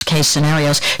worst-case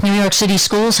scenarios. New York City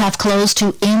schools have closed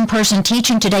to in-person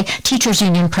teaching today. Teachers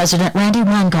Union President Randy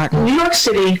Weingarten. New York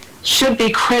City should be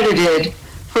credited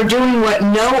for doing what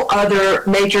no other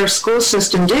major school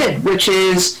system did, which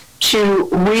is to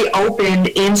reopen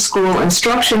in-school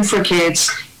instruction for kids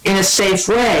in a safe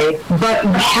way, but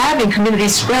having community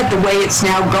spread the way it's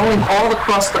now going all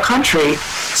across the country,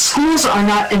 schools are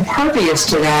not impervious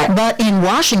to that. But in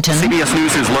Washington, CBS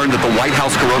News has learned that the White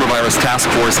House Coronavirus Task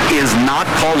Force is not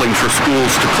calling for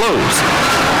schools to close.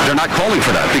 They're not calling for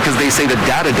that because they say the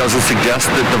data doesn't suggest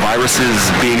that the virus is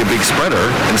being a big spreader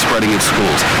and spreading in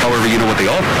schools. However, you know what they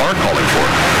all are calling for?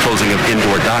 Closing of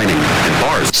indoor dining and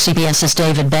bars. CBS's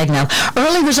David Begnaud.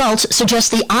 Early results suggest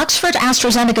the Oxford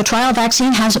AstraZeneca trial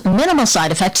vaccine has minimal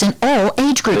side effects in all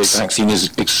age groups. The vaccine is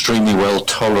extremely well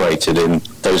tolerated in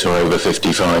those who are over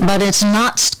 55. But it's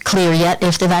not clear yet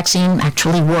if the vaccine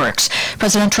actually works.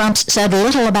 President Trump's said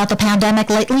little about the pandemic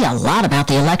lately, a lot about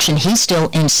the election. He still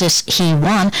insists he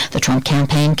won. The Trump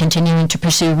campaign continuing to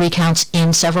pursue recounts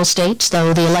in several states,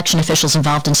 though the election officials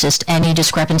involved insist any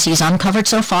discrepancies uncovered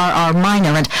so far are minor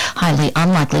and highly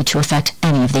unlikely to affect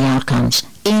any of the outcomes.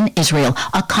 In Israel,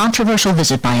 a controversial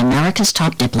visit by America's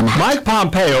top diplomat. Mike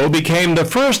Pompeo became the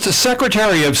first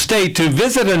Secretary of State to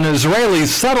visit an Israeli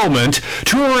settlement,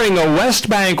 touring a West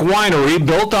Bank winery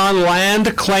built on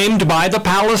land claimed by the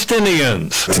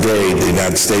Palestinians. Today, the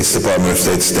United States Department of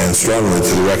State stands strongly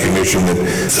to the recognition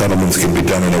that settlements can be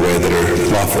done in a way that are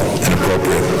lawful and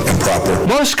appropriate and proper.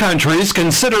 Most countries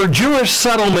consider Jewish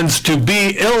settlements to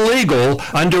be illegal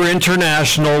under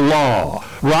international law.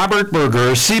 Robert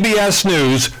Berger, CBS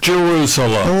News,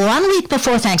 Jerusalem. 1 week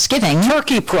before Thanksgiving,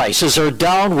 turkey prices are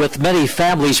down, with many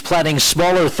families planning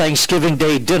smaller Thanksgiving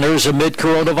Day dinners amid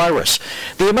coronavirus.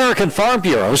 The American Farm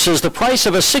Bureau says the price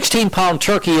of a 16-pound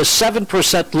turkey is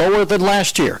 7% lower than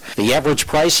last year. The average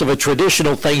price of a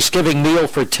traditional Thanksgiving meal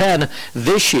for 10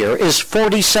 this year is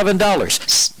 $47.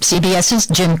 CBS's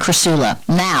Jim Krasula.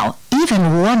 Now,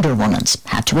 even Wonder Woman's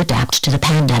had to adapt to the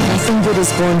pandemic. Nothing good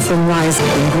is born from rising,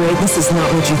 and greatness is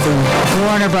not what you think.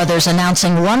 Warner Brothers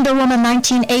announcing Wonder Woman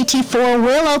 1984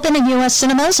 will open in U.S.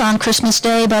 cinemas on Christmas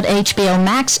Day, but HBO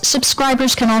Max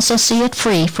subscribers can also see it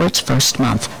free for its first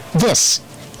month. This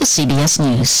is CBS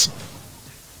News.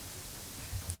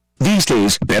 These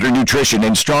days, better nutrition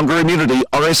and stronger immunity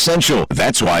are essential.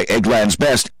 That's why Eggland's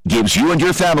Best gives you and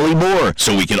your family more,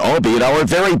 so we can all be at our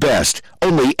very best.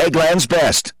 Only Eggland's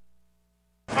Best.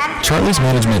 Charlie's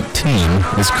management team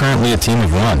is currently a team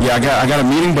of one. Yeah, I got a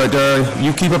meeting, but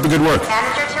you keep up the good work.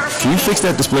 Can you fix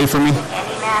that display for me?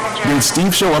 Did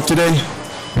Steve show up today?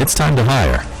 It's time to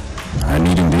hire. I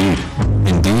need Indeed.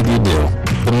 Indeed you do.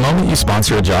 The moment you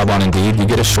sponsor a job on Indeed, you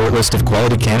get a short list of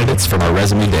quality candidates from our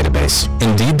resume database.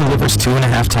 Indeed delivers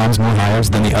 2.5 times more hires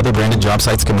than the other branded job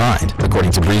sites combined,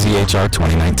 according to Breezy HR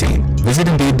 2019. Visit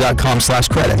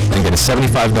Indeed.com/credit and get a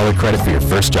 $75 credit for your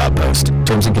first job post.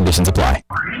 Terms and conditions apply.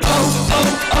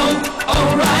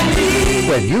 O'Reilly.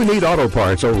 When you need auto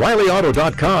parts,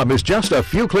 O'ReillyAuto.com is just a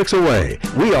few clicks away.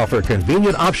 We offer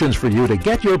convenient options for you to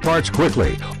get your parts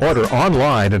quickly. Order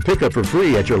online and pick up for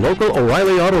free at your local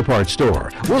O'Reilly Auto Parts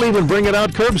store. We'll even bring it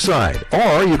out curbside.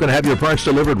 Or you can have your parts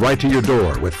delivered right to your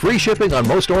door with free shipping on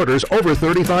most orders over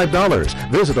 $35.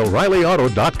 Visit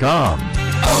O'ReillyAuto.com.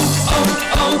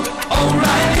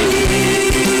 O'Reilly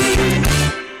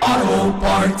Auto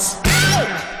Parts.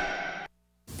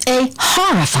 A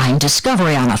horrifying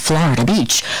discovery on a Florida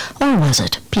beach. Or was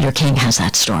it? Peter King has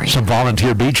that story. Some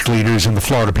volunteer beach cleaners in the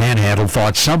Florida Panhandle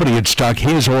thought somebody had stuck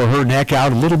his or her neck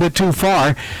out a little bit too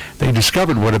far. They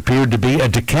discovered what appeared to be a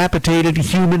decapitated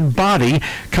human body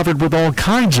covered with all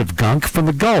kinds of gunk from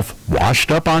the Gulf, washed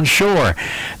up on shore.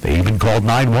 They even called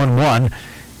 911,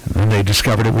 and then they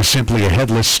discovered it was simply a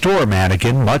headless store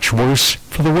mannequin, much worse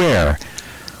for the wear.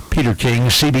 Peter King,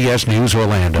 CBS News,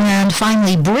 Orlando. And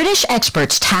finally, British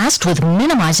experts tasked with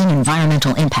minimizing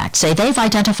environmental impact say they've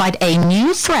identified a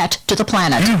new threat to the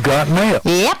planet. You've got mail.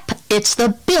 Yep, it's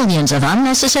the billions of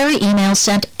unnecessary emails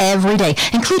sent every day,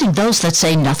 including those that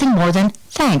say nothing more than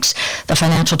thanks. The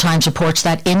Financial Times reports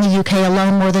that in the UK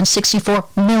alone, more than 64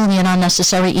 million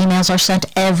unnecessary emails are sent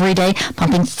every day,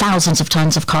 pumping thousands of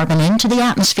tons of carbon into the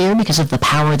atmosphere because of the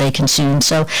power they consume.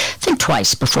 So think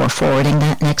twice before forwarding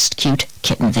that next cute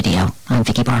kitten video. I'm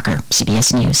Vicki Barker,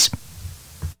 CBS News.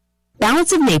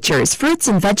 Balance of Nature's fruits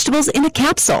and vegetables in a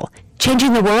capsule,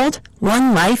 changing the world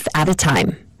one life at a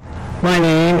time. My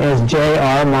name is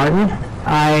J.R. Martin.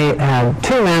 I have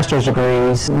 2 master's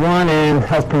degrees, one in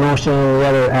health promotion and the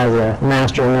other as a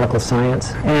master in medical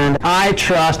science. And I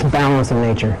trust Balance of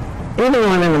Nature. Even though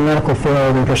I'm in the medical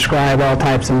field and prescribe all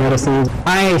types of medicines,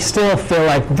 I still feel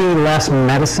like the less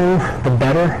medicine, the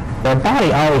better. Our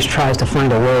body always tries to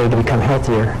find a way to become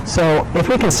healthier. So if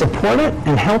we can support it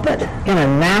and help it in a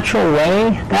natural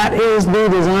way, that is the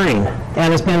design.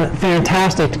 And it's been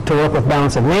fantastic to work with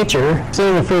Balance of Nature,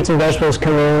 seeing the fruits and vegetables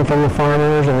come in from the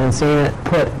farmers and then seeing it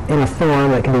put in a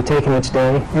form that can be taken each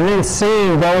day. And then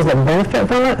seeing those that benefit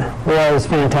from it was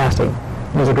fantastic.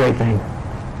 It was a great thing.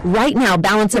 Right now,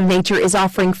 Balance of Nature is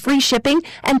offering free shipping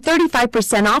and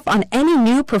 35% off on any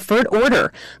new preferred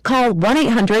order. Call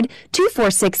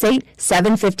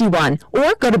 1-800-2468-751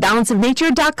 or go to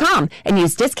balanceofnature.com and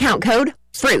use discount code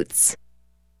FRUITS.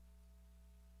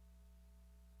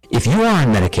 If you are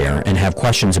on Medicare and have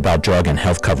questions about drug and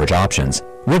health coverage options,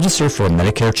 register for a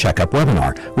Medicare Checkup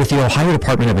webinar with the Ohio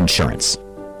Department of Insurance.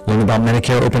 Learn about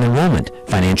Medicare open enrollment,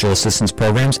 financial assistance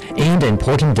programs, and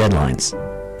important deadlines.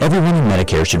 Everyone in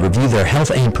Medicare should review their health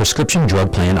and prescription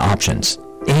drug plan options.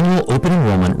 Annual open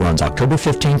enrollment runs October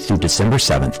 15th through December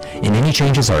 7th, and any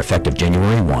changes are effective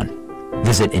January 1.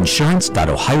 Visit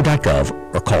insurance.ohio.gov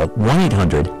or call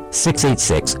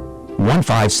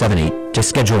 1-800-686-1578 to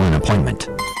schedule an appointment.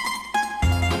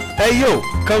 Hey you,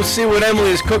 come see what Emily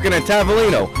is cooking at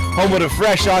Tavolino, home of the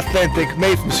fresh, authentic,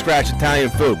 made-from-scratch Italian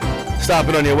food. Stop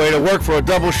it on your way to work for a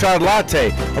double-shot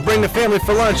latte, or bring the family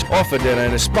for lunch or for dinner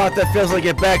in a spot that feels like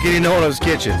you're back in your owner's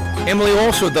kitchen. Emily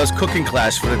also does cooking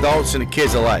class for adults and the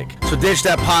kids alike. So ditch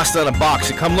that pasta in a box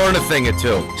and come learn a thing or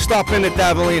two. Stop in at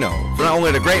Tavolino for not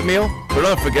only a great meal, but an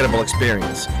unforgettable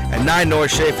experience. At 9 North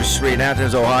Schaefer Street in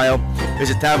Athens, Ohio,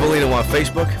 visit Tavolino on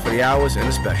Facebook for the hours and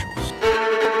the specials.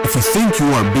 If you think you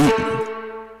are beaten,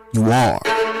 you are.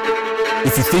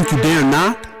 If you think you dare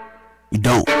not, you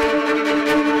don't.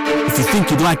 If you think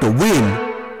you'd like to win,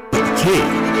 but you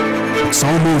can't, it's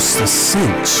almost a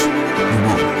cinch you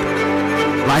won't.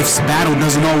 Life's battle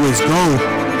doesn't always go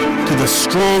to the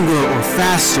stronger or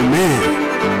faster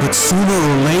man, but sooner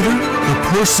or later, the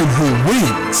person who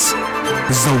wins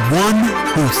is the one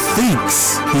who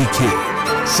thinks he can.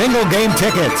 Single game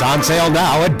tickets on sale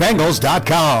now at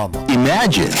Bengals.com.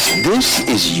 Imagine this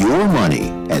is your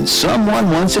money and someone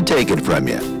wants to take it from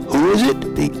you. Who is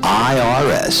it? The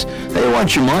IRS. They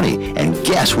want your money, and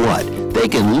guess what? They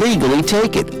can legally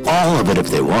take it, all of it if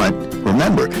they want.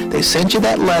 Remember, they sent you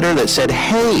that letter that said,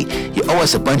 hey, you owe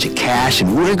us a bunch of cash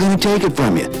and we're going to take it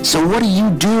from you. So what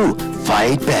do?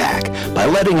 Fight back by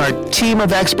letting our team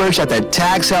of experts at the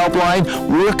tax helpline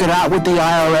work it out with the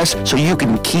IRS so you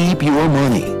can keep your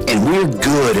money. And we're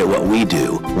good at what we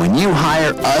do. When you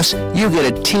hire us, you get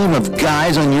a team of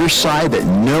guys on your side that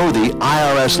know the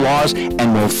IRS laws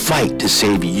and will fight to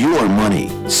save your money.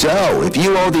 So if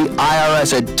you owe the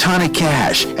IRS a ton of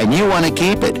cash and you want to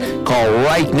keep it, call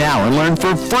right now and learn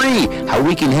for free how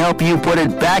we can help you put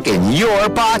it back in your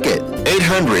pocket.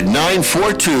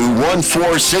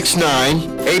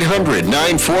 800-942-1469.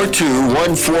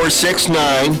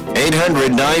 800-942-1469.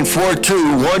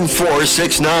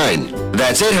 800-942-1469.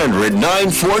 That's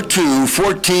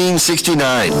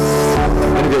 800-942-1469.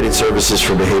 Integrated Services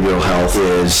for Behavioral Health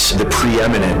is the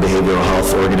preeminent behavioral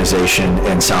health organization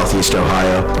in Southeast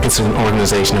Ohio. It's an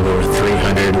organization of over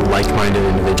 300 like-minded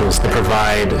individuals that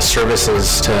provide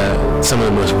services to some of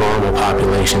the most vulnerable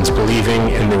populations,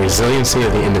 believing in the resiliency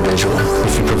of the individual.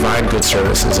 If you provide good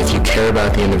services, if you care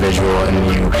about the individual and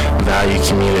you value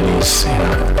communities,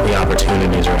 the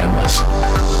opportunities are endless.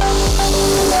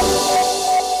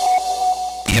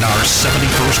 In our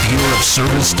 71st year of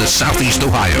service to Southeast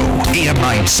Ohio, AM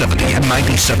 970 and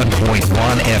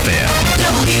 97.1 FM.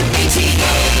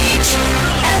 WATH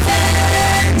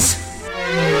Athens.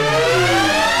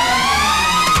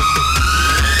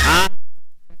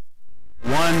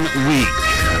 1 week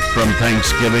from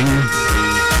Thanksgiving.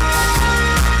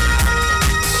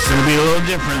 It's going to be a little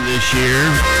different this year.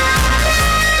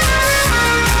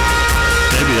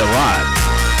 Maybe a lot.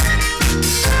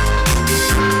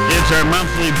 It's our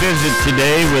monthly visit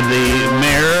today with the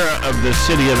mayor of the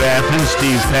city of Athens,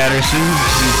 Steve Patterson.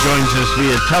 He joins us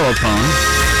via telephone.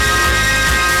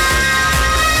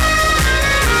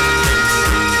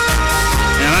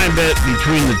 And I bet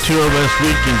between the two of us,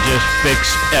 we can just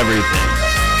fix everything.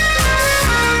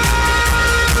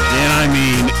 And I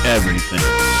mean everything.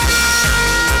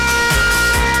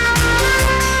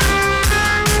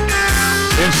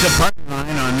 It's the Party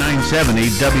Line on 970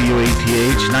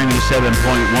 WATH,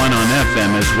 97.1 on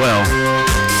FM as well.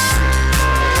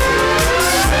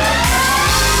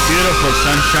 Beautiful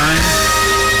sunshine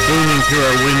streaming through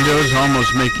our windows,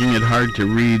 almost making it hard to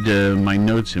read my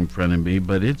notes in front of me,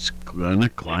 but it's going to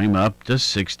climb up to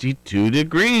 62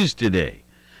 degrees today.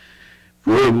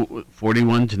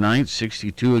 41 tonight,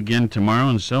 62 again tomorrow,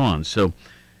 and so on. So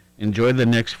enjoy the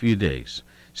next few days.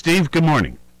 Steve, good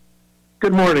morning.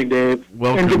 Good morning, Dave.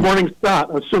 Welcome. And good morning, Scott,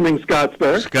 assuming Scott's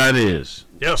there. Scott is.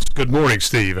 Yes, good morning,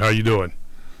 Steve. How you doing?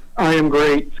 I am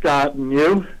great, Scott, and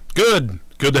you? Good.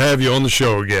 Good to have you on the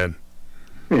show again.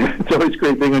 Yeah, it's always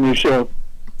great being on your show.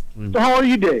 So how are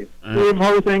you, Dave? Dave,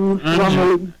 how are things?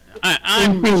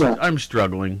 I'm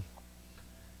struggling.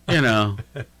 You know.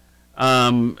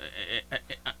 And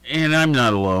I'm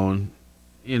not alone.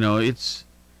 You know, this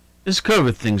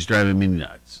COVID thing's driving me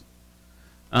nuts.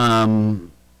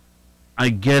 I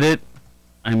get it.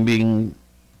 I'm being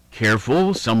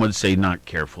careful. Some would say not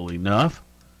careful enough.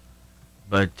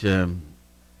 But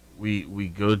we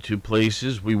go to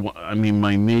places.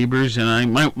 My neighbors and I.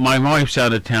 My wife's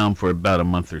out of town for about a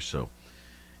month or so,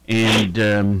 and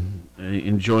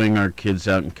enjoying our kids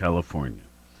out in California.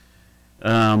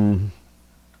 But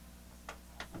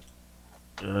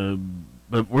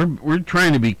we're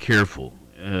trying to be careful.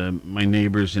 My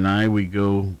neighbors and I, we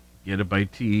go get a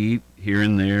bite to eat here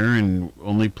and there, and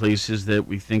only places that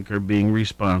we think are being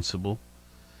responsible.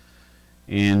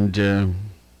 And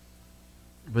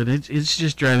but it's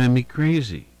just driving me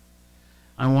crazy.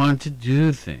 I want to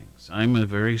do things. I'm a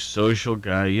very social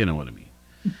guy, you know what I mean.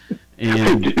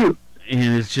 And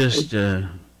it's just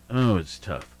it's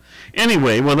tough.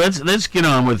 Anyway, well let's get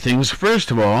on with things. First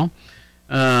of all,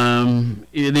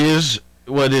 it is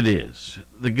what it is.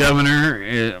 The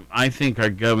governor, I think our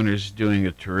governor's doing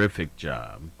a terrific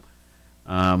job.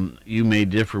 You may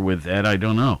differ with that, I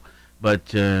don't know.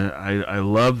 But I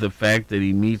love the fact that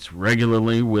he meets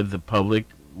regularly with the public.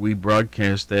 We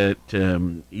broadcast that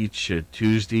each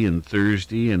Tuesday and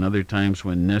Thursday and other times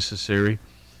when necessary.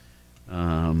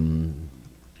 I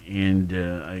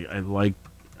like,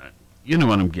 you know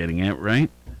what I'm getting at, right?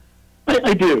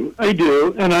 I do.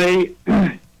 And I'm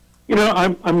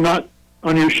not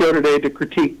on your show today to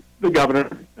critique the governor.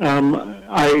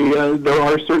 There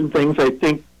are certain things I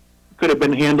think could have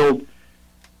been handled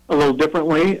a little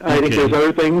differently. I think there's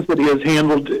other things that he has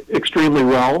handled extremely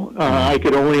well. I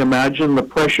could only imagine the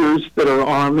pressures that are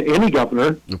on any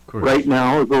governor right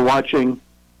now as we're watching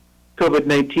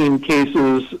COVID-19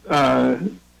 cases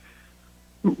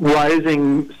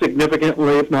rising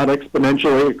significantly, if not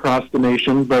exponentially, across the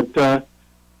nation. But,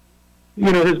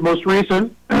 his most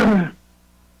recent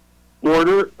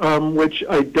order, which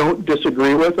I don't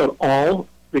disagree with at all,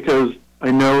 because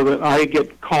I know that I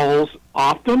get calls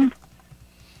often,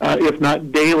 if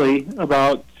not daily,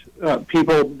 about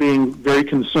people being very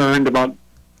concerned about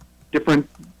different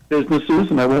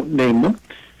businesses, and I won't name them,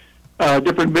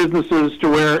 different businesses to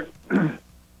where the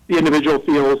individual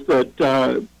feels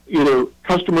that either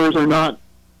customers are not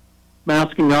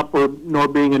masking up nor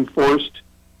being enforced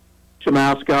to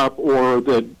mask up, or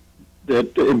that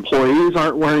employees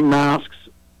aren't wearing masks.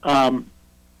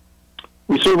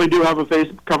 We certainly do have a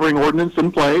face covering ordinance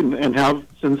in play and have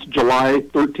since July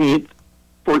 13th,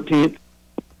 14th.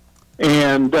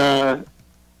 And the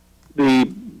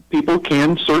people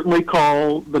can certainly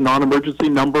call the non-emergency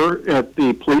number at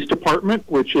the police department,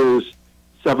 which is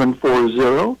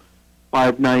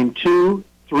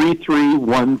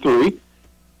 740-592-3313.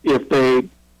 If they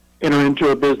enter into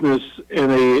a business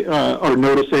and they are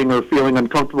noticing or feeling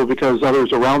uncomfortable because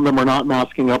others around them are not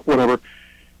masking up, whatever,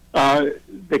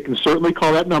 they can certainly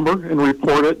call that number and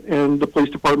report it, and the police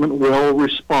department will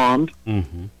respond.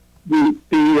 Mm-hmm. The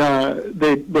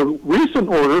recent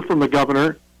order from the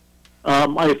governor,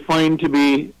 I find to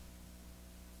be,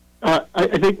 I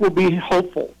think will be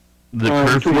helpful. The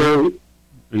curfew?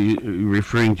 Are you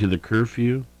referring to the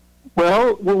curfew?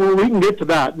 Well, we can get to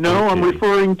that. No, I'm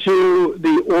referring to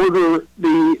the order,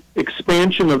 the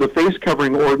expansion of the face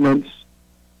covering ordinance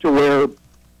to where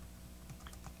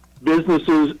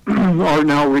businesses are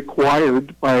now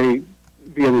required via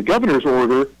the governor's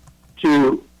order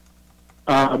to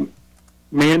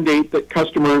mandate that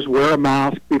customers wear a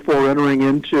mask before entering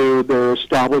into their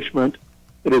establishment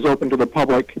that is open to the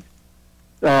public.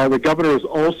 The governor has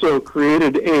also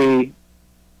created a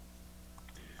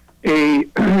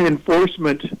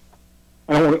enforcement,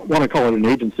 I don't want to call it an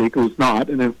agency because it's not,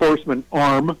 an enforcement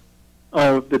arm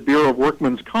of the Bureau of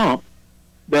Workmen's Comp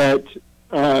that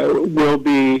will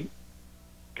be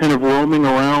kind of roaming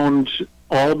around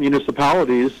all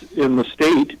municipalities in the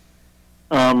state,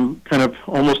 kind of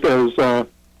almost as,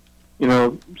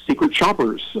 secret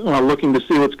shoppers looking to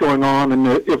see what's going on. And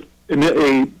if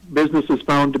a business is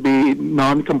found to be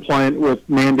non-compliant with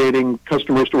mandating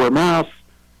customers to wear masks,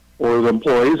 or the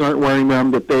employees aren't wearing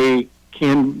them, that they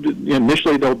can,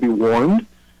 initially they'll be warned.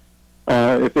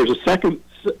 If there's a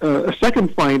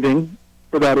second finding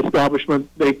for that establishment,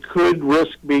 they could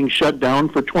risk being shut down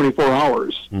for 24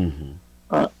 hours. Mm-hmm.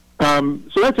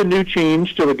 So that's a new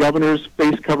change to the governor's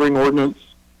face covering ordinance.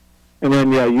 And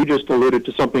then, yeah, you just alluded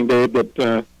to something, Dave, that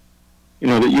that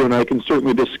you and I can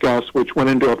certainly discuss, which went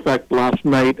into effect last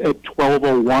night at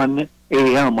 12:01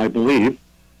 a.m., I believe.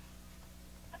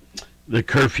 The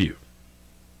curfew.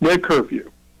 The curfew.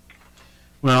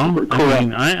 Well,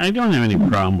 I don't have any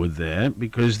problem with that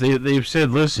because they've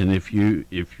said, listen, if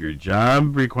your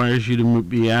job requires you to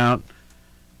be out,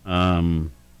 no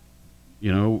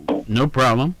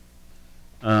problem.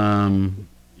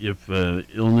 If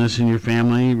illness in your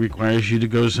family requires you to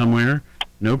go somewhere,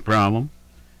 no problem.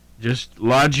 Just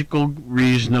logical,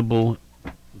 reasonable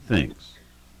things.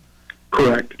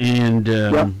 Correct. And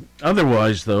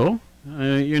otherwise, though,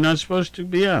 you're not supposed to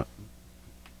be out.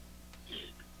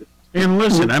 And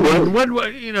listen, I mean, what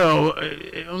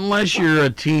unless you're a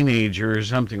teenager or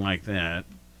something like that,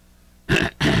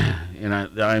 and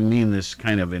I mean this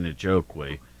kind of in a joke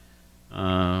way,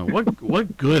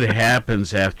 what good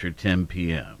happens after 10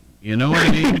 p.m.? You know what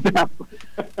I mean?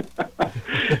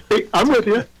 Hey, I'm with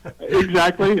you.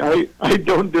 Exactly. I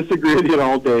don't disagree with you at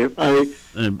all, Dave.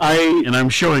 And I'm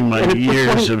showing my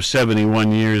years of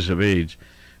 71 years of age.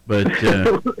 But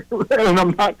and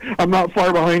I'm not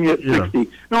far behind you at 60.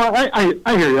 No,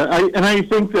 I hear you. And I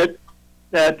think that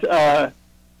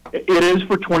it is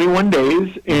for 21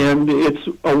 days, and it's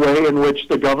a way in which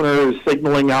the governor is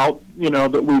signaling out,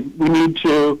 that we need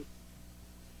to,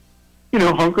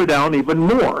 hunker down even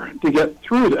more to get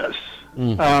through this.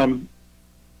 Mm.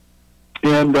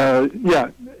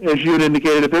 As you had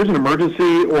indicated, if there's an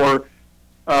emergency or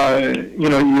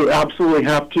you absolutely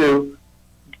have to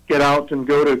get out and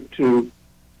go to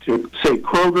say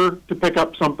Kroger to pick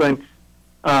up something,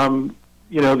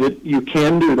 that you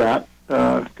can do that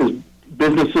because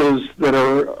businesses that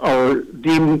are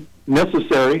deemed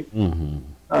necessary,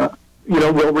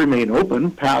 will remain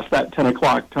open past that 10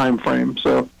 o'clock time frame.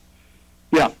 So,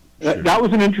 yeah, sure. That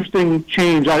was an interesting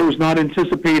change. I was not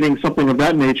anticipating something of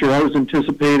that nature. I was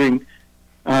anticipating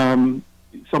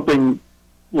something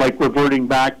like reverting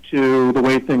back to the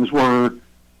way things were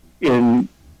in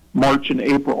March and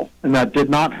April, and that did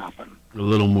not happen. A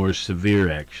little more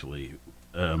severe, actually,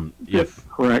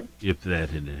 correct. If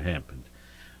that had happened.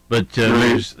 But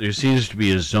there seems to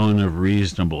be a zone of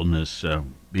reasonableness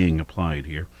being applied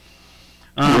here.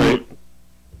 Right.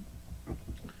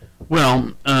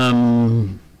 Well,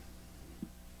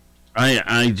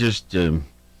 I just,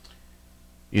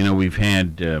 we've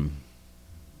had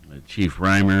Chief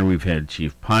Reimer, we've had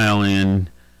Chief Pyle in,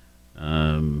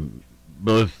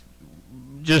 both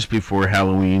just before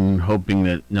Halloween, hoping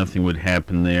that nothing would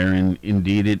happen there, and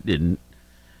indeed it didn't.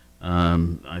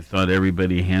 I thought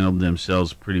everybody handled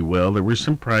themselves pretty well. There were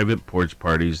some private porch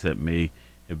parties that may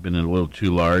have been a little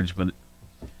too large, but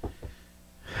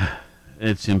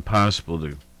it's impossible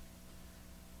to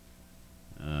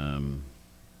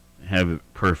have it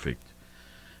perfect.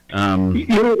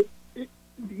 To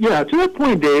that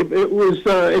point, Dave, it was,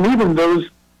 and even those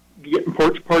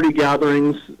porch party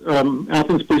gatherings,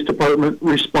 Athens Police Department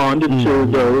responded to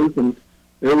those, and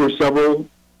there were several,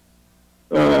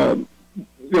 there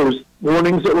was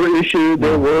warnings that were issued,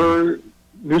 there were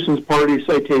nuisance party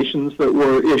citations that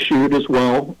were issued as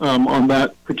well on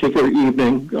that particular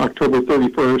evening, October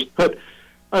 31st. But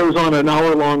I was on an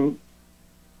hour-long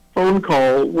phone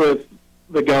call with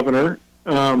the governor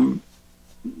the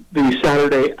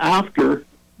Saturday after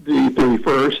the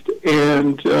 31st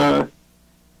and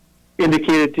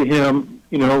indicated to him,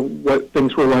 what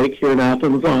things were like here in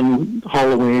Athens on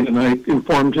Halloween, and I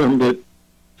informed him that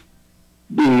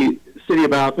the city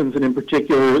of Athens, and in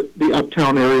particular the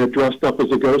uptown area, dressed up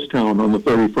as a ghost town on the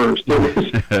 31st.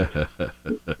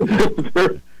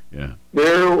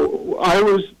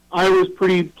 I was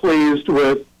pretty pleased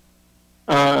with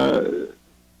the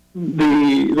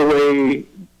way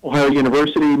Ohio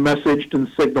University messaged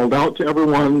and signaled out to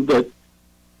everyone that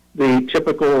the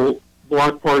typical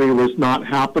block party was not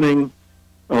happening.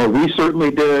 We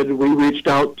certainly did. We reached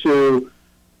out to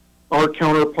our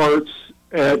counterparts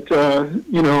at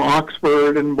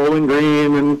Oxford and Bowling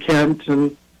Green and Kent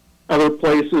and other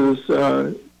places,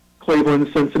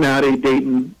 Cleveland, Cincinnati,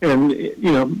 Dayton,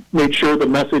 and made sure the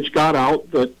message got out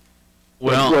that.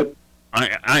 Well,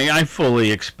 I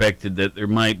fully expected that there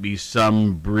might be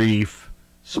some brief,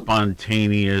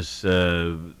 spontaneous,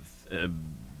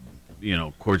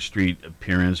 Court Street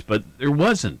appearance, but there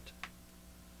wasn't.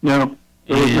 No,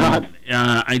 there was not.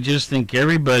 I just think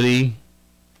everybody.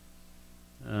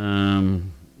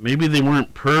 Maybe they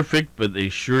weren't perfect, but they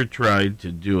sure tried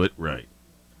to do it right.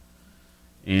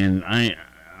 And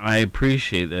I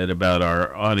appreciate that about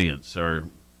our audience.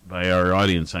 By our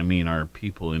audience, I mean our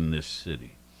people in this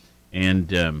city,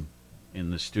 and in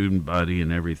the student body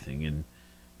and everything. And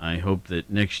I hope that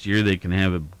next year they can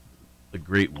have the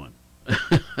great one.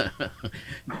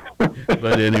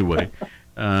 But anyway,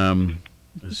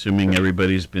 assuming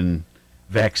everybody's been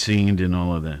vaccinated and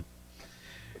all of that.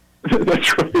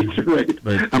 That's right.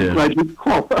 But, I'm glad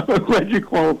you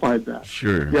qualified that.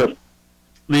 Sure. Yes.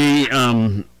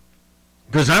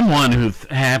 Because I'm one who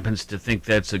happens to think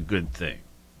that's a good thing,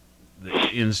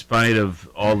 in spite of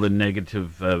all the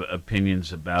negative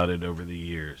opinions about it over the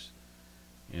years.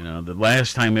 You know, the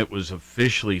last time it was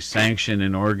officially sanctioned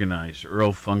and organized,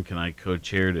 Earl Funk and I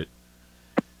co-chaired it.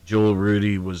 Joel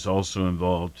Rudy was also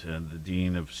involved, the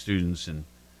dean of students, and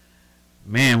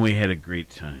man, we had a great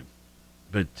time.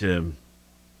 But and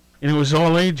it was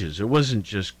all ages. It wasn't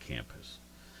just campus.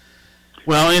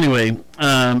 Well, anyway,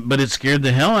 but it scared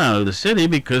the hell out of the city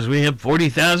because we had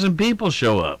 40,000 people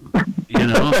show up. You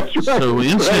know, Right, so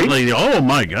instantly, oh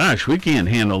my gosh, we can't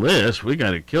handle this. We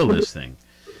got to kill this thing.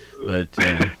 But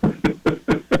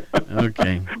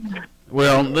okay.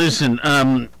 Well, listen.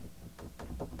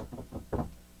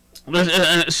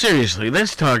 Seriously,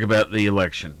 let's talk about the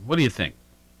election. What do you think?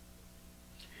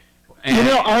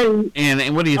 And,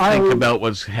 and what do you think about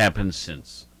what's happened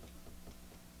since?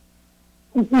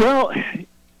 Well, I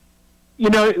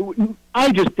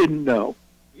just didn't know,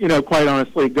 quite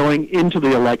honestly, going into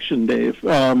the election, Dave,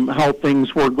 how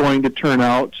things were going to turn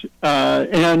out.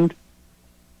 And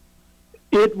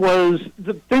it was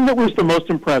the thing that was the most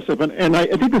impressive, and I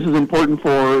think this is important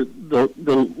for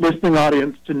the listening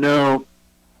audience to know,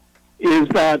 is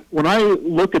that when I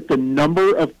look at the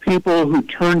number of people who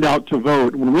turned out to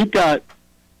vote, when we've got,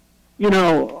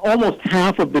 almost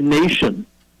half of the nation,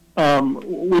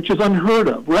 which is unheard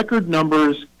of, record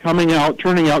numbers turning out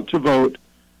to vote,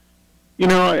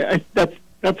 that's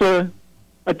a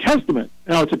testament.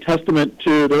 It's a testament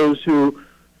to those who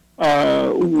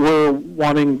were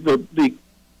wanting the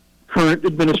current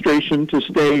administration to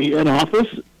stay in office,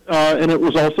 and it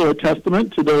was also a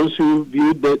testament to those who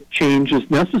viewed that change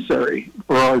is necessary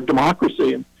for our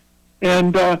democracy.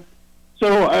 And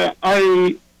so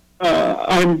I'm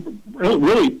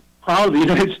really proud of the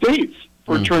United States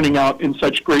for turning out in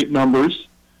such great numbers.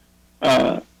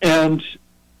 And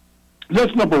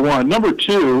that's number one. Number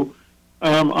two,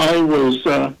 I was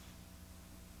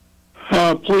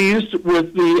pleased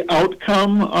with the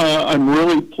outcome. I'm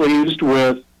really pleased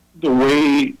with the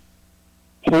way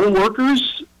poll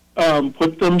workers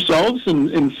put themselves,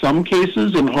 in some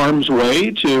cases, in harm's way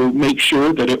to make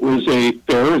sure that it was a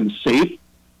fair and safe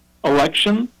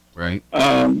election. Right.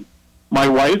 My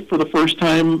wife, for the first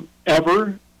time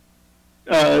ever,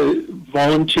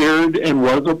 volunteered and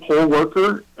was a poll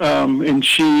worker, and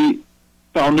she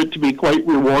found it to be quite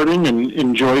rewarding and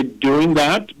enjoyed doing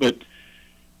that. But,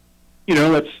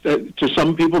 that's to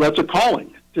some people, that's a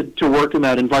calling to work in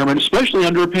that environment, especially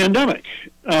under a pandemic.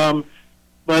 But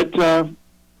I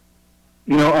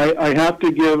have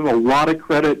to give a lot of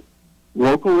credit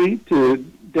locally to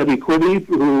Debbie Quibby,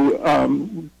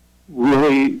 who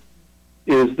really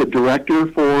is the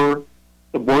director for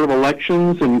the Board of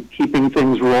Elections and keeping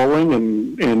things rolling,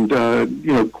 and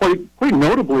quite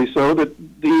notably so that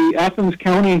the Athens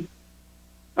County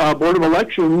Board of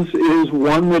Elections is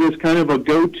one that is kind of a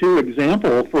go-to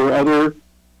example for other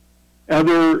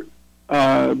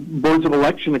boards of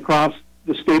election across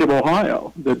the state of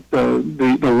Ohio. That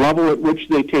the level at which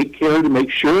they take care to make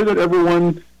sure that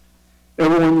everyone's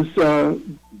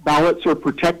ballots are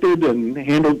protected and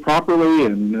handled properly,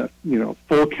 and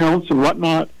full counts and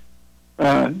whatnot.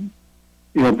 That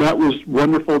was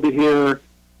wonderful to hear.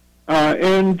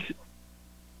 And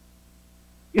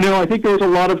I think there was a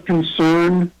lot of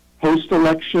concern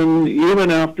post-election, even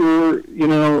after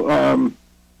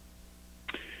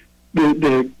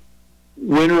the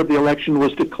winner of the election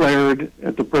was declared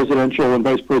at the presidential and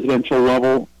vice presidential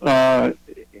level. There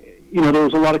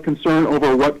was a lot of concern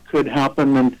over what could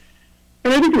happen, and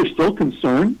I think there's still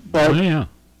concern, but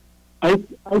I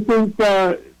think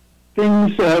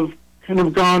things have kind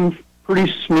of gone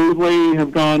pretty smoothly,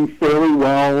 have gone fairly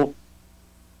well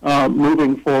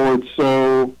moving forward.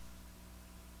 So,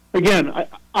 again,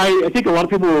 I think a lot of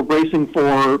people were bracing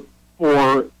for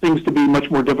things to be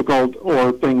much more difficult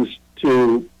or things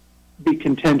to be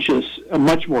contentious,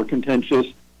 much more contentious,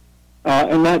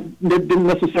 and that didn't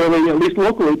necessarily, at least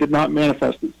locally, did not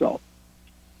manifest itself.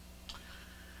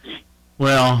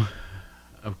 Well,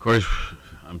 of course,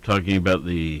 I'm talking about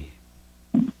the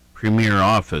premier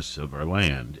office of our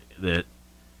land, that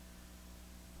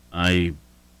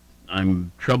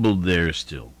I'm troubled there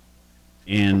still.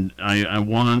 And I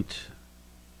want,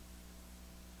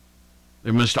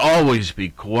 there must always be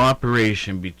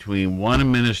cooperation between one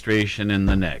administration and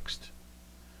the next,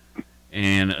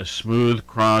 and a smooth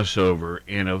crossover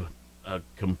and a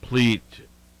complete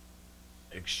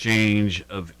exchange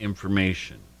of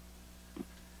information.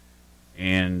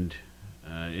 And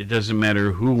it doesn't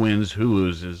matter who wins, who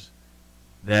loses,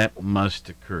 that must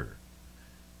occur.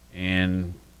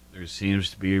 And there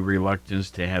seems to be a reluctance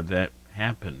to have that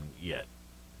happen yet.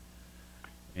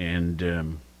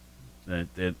 And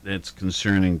that's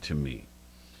concerning to me.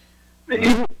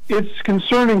 It's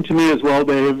concerning to me as well,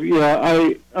 Dave. Yeah,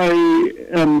 I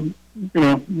am,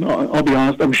 I'll be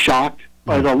honest, I'm shocked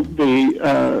by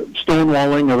the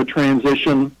stonewalling of a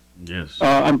transition. Yes.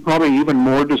 I'm probably even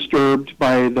more disturbed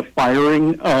by the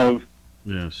firing of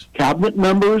cabinet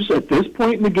members at this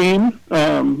point in the game.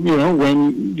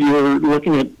 When you're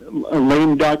looking at a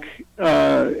lame duck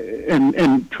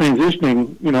and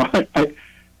transitioning,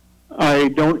 I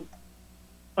don't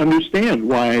understand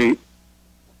why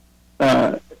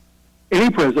any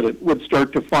president would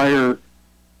start to fire,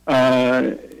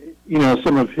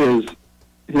 some of his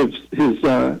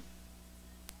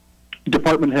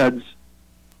department heads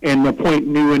and appoint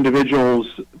new individuals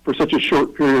for such a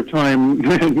short period of time.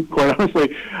 And quite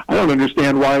honestly, I don't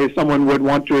understand why someone would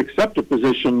want to accept a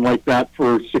position like that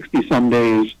for 60-some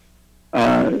days,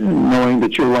 knowing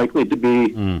that you're likely to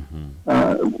be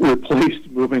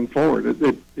replaced moving forward.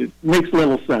 It makes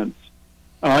little sense.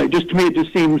 To me, it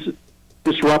just seems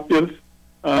disruptive,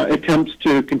 attempts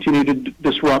to continue to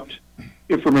disrupt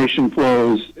information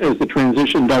flows as the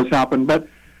transition does happen. But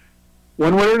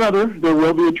one way or another, there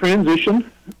will be a transition,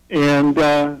 and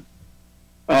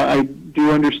I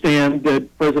do understand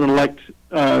that President-elect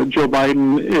Joe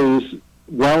Biden is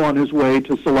well on his way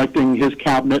to selecting his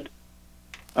cabinet.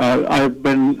 I've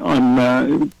been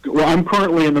I'm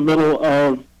currently in the middle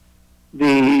of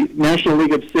the National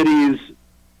League of Cities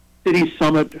City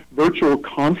Summit virtual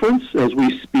conference as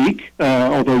we speak,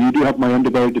 although you do have my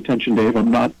undivided attention, Dave.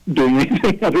 I'm not doing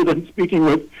anything other than speaking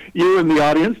with you and the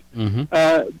audience.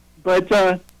 But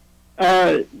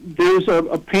there's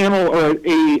a panel or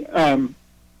a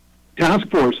task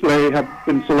force that I have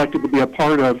been selected to be a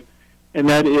part of, and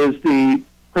that is the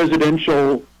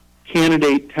Presidential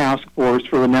Candidate Task Force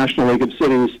for the National League of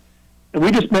Cities. And we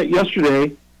just met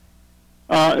yesterday,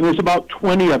 and there's about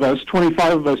 25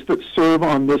 of us that serve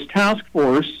on this task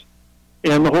force,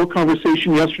 and the whole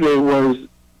conversation yesterday was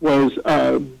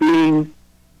being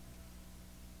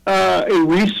a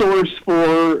resource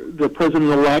for the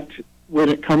president-elect when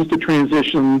it comes to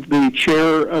transition. The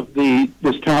chair of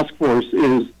this task force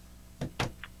is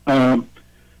the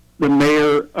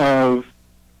mayor of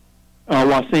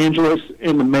Los Angeles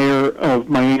and the mayor of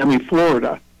Miami,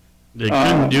 Florida. They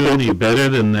couldn't do any better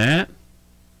than that?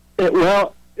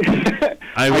 I'm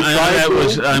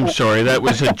sorry, that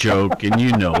was a joke, and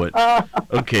you know it.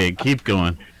 Okay, keep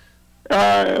going.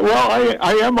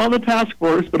 I am on the task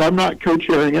force, but I'm not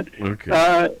co-chairing it.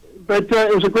 Okay. But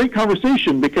it was a great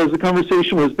conversation because the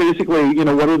conversation was basically,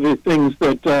 what are the things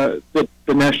that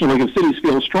the National League of Cities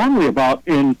feels strongly about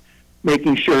in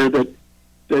making sure that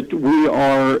we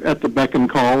are at the beck and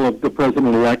call of the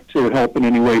president-elect to help in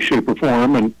any way, shape, or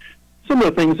form. And some of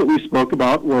the things that we spoke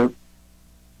about were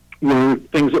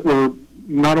things that were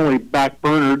not only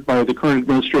backburnered by the current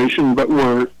administration, but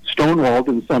were stonewalled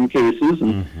in some cases.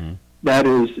 And that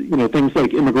is, things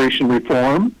like immigration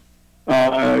reform,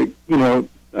 the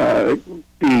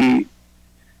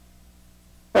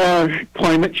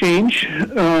climate change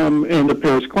and the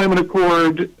Paris Climate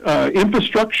Accord,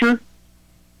 infrastructure.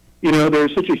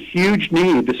 There's such a huge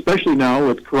need, especially now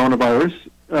with coronavirus,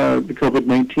 the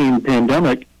COVID-19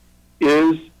 pandemic,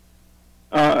 is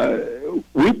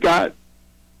we've got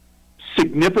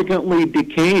significantly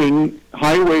decaying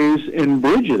highways and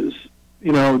bridges,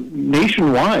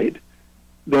 nationwide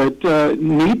that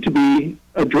need to be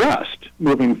addressed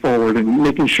moving forward, and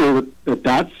making sure that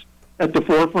that's at the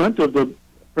forefront of the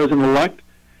president-elect,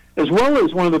 as well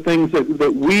as one of the things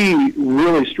that we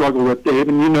really struggle with, Dave,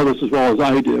 and you know this as well as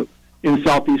I do, in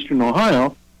southeastern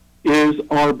Ohio, is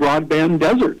our broadband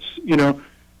deserts.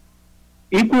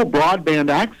 Equal broadband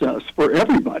access for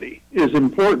everybody is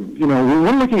important.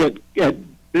 We're looking at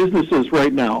businesses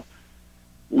right now,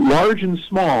 large and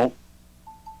small,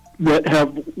 that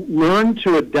have learned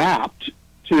to adapt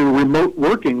to remote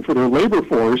working for their labor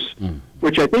force,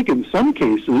 which I think in some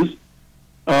cases,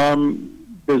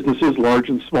 businesses large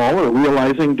and small are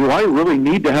realizing, do I really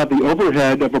need to have the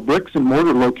overhead of a bricks and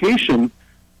mortar location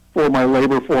for my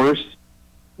labor force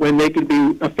when they could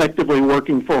be effectively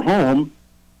working from home?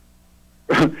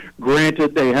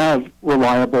 Granted, they have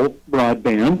reliable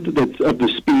broadband that's of the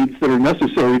speeds that are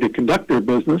necessary to conduct their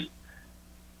business.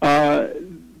 I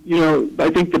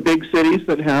think the big cities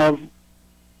that have,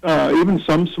 even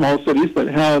some small cities that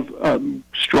have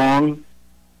strong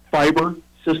fiber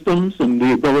systems and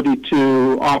the ability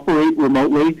to operate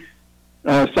remotely,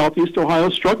 Southeast Ohio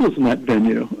struggles in that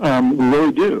venue. We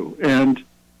really do. And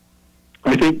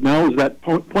I think now is that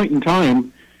point in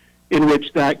time in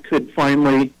which that could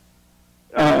finally,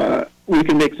 we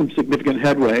can make some significant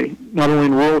headway, not only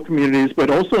in rural communities, but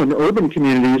also in urban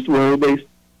communities where they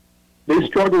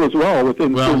struggle as well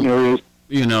within certain areas.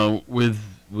 You know, with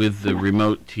the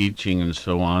remote teaching and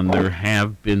so on, there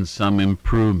have been some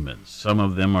improvements. Some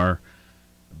of them are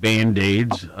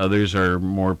Band-Aids, others are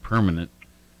more permanent.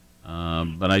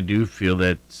 But I do feel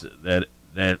that's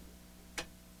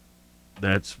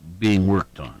being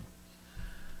worked on.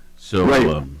 So,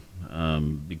 right.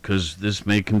 Because this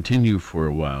may continue for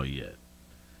a while yet,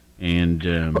 and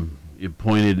it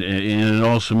pointed, and it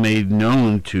also made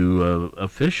known to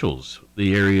officials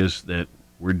the areas that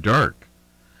were dark,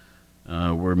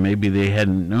 where maybe they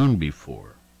hadn't known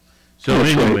before. So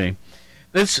anyway,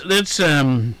 let's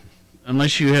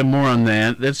unless you have more on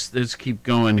that, let's keep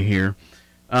going here.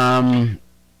 You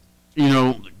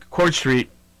know, Court Street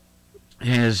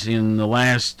has in the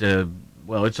last,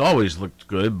 well, it's always looked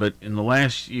good, but in the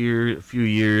last few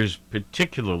years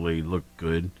particularly looked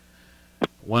good.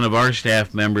 One of our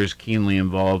staff members keenly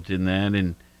involved in that,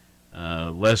 and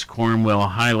Les Cornwell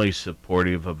highly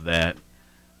supportive of that.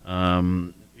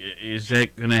 Is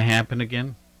that going to happen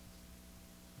again?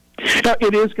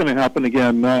 It is going to happen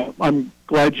again. I'm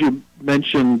glad you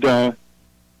mentioned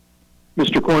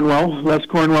Mr. Cornwell, Les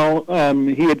Cornwell.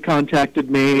 He had contacted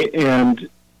me and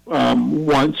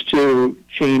wants to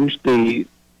change the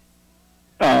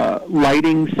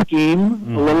lighting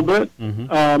scheme a little bit,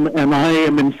 and I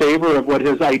am in favor of what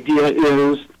his idea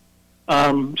is.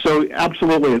 So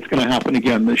absolutely, it's going to happen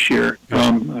again this year.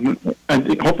 And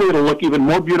hopefully it'll look even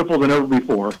more beautiful than ever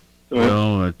before. So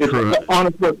well,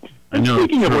 honestly, I know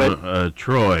speaking of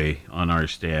Troy on our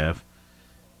staff,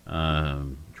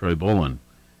 Troy Bolin,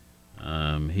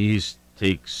 he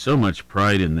takes so much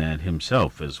pride in that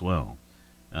himself as well.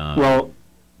 Well,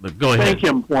 but go ahead. Thank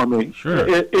him for me. Sure.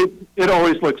 It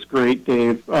always looks great,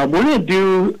 Dave. We're going to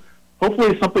do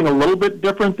hopefully something a little bit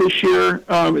different this year.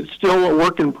 It's still a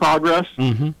work in progress,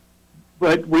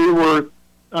 but we were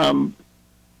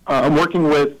working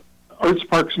with Arts,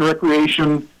 Parks, and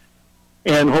Recreation,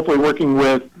 and hopefully working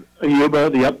with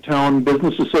AYUBA, the Uptown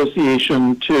Business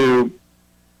Association, to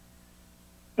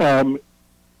kind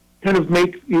of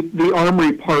make the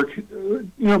Armory Park,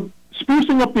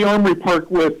 sprucing up the Armory Park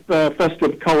with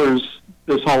festive colors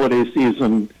this holiday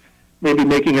season, maybe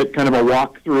making it kind of a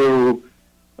walk-through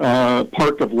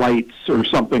park of lights or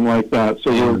something like that.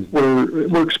 So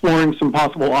we're exploring some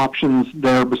possible options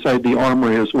there beside the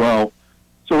Armory as well.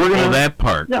 So we're going that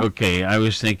park. Yeah. Okay, I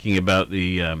was thinking about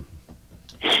the.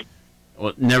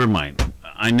 Well, never mind.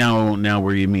 I know now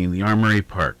where you mean, the Armory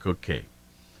Park. Okay.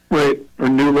 Right, or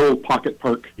new little pocket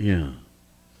park. Yeah.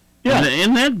 Yeah,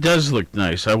 and that does look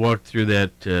nice. I walked through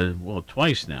that,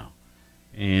 twice now,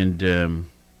 and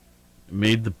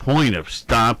made the point of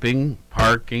stopping,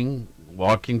 parking,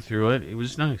 walking through it. It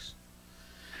was nice.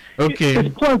 Okay.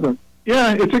 It's pleasant.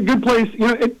 Yeah, it's a good place.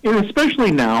 And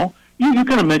especially now, you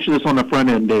kind of mentioned this on the front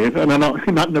end, Dave, and I'm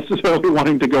not necessarily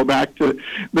wanting to go back to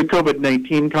the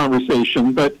COVID-19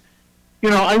 conversation, but,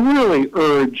 I really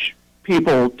urge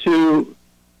people to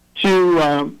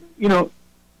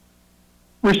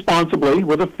responsibly,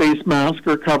 with a face mask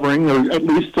or covering, or at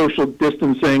least social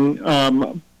distancing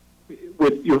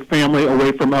with your family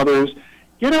away from others,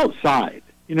 get outside.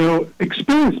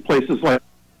 Experience places like.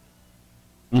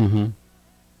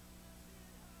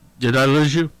 Did I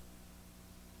lose you?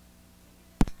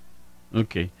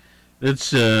 Okay, let's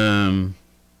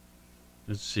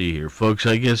see here, folks.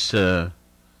 I guess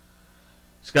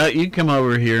Scott, you come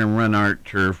over here and run Art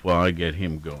Turf while I get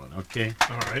him going. Okay.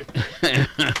 All right.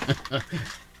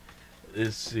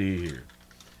 Let's see here.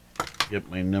 Get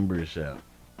my numbers out.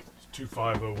 It's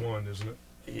 2501, isn't it?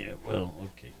 Yeah. Well,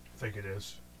 okay. I think it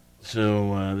is.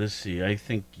 So let's see. I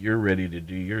think you're ready to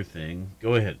do your thing.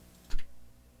 Go ahead.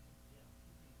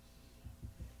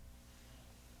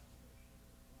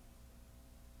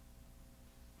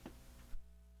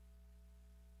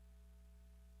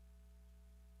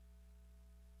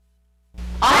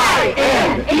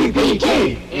 INEPT,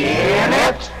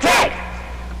 Inept Tech,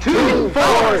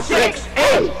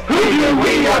 2468, who do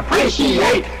we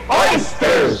appreciate?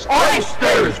 Oysters,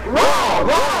 oysters, raw,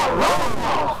 raw,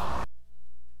 raw.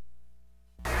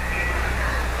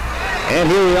 And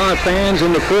here we are, fans,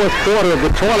 in the fourth quarter of the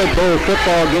Toilet Bowl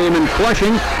football game in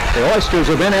Flushing. The Oysters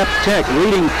of Inept Tech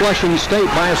leading Flushing State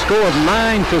by a score of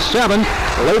 9-7.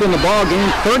 Late in the ball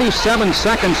game, 37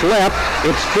 seconds left.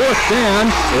 It's fourth down.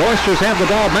 The Oysters have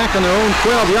the ball back on their own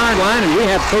 12-yard line, and we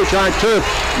have Coach Art Turf,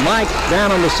 Mike,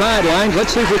 down on the sidelines.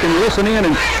 Let's see if we can listen in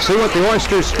and see what the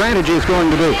Oysters' strategy is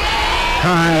going to do.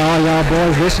 All right, all y'all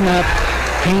boys, listen up.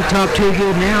 Can't talk too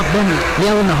good now. Been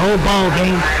yelling the whole ball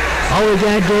game. All we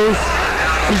got to do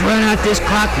is run out this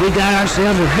clock. We got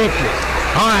ourselves a victory.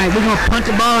 All right, we're going to punt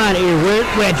the ball out of here. We're at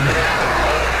Wedgman.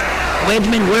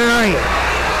 Wedgman, where are you?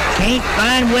 Can't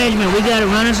find Wedgman. We got to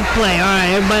run us a play. All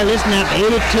right, everybody listen up.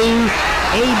 82,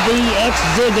 ABX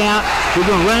zig out. We're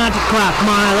going to run out the clock. Come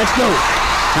on, let's go.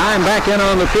 Time back in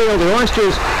on the field. The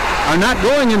Oysters are not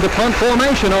going into punt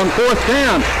formation on fourth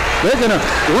down. They're going to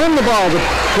run the ball. The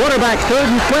quarterback,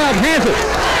 3rd and 12, has it.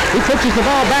 He pitches the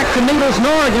ball back to Needles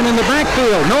Norrigan in the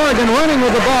backfield. Norrigan running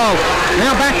with the ball.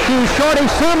 Now back to Shorty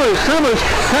Summers. Summers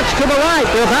cuts to the right.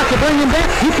 They're about to bring him back.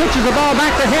 He pitches the ball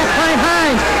back to half-time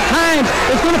Hines. Hines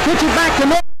is going to pitch it back to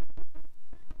Norrigan.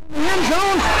 In the end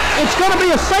zone, it's going to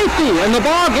be a safety, and the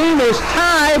ball game is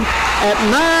tied at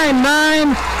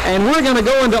 9-9, and we're going to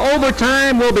go into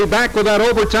overtime. We'll be back with that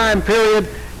overtime period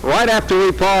right after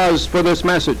we pause for this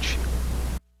message.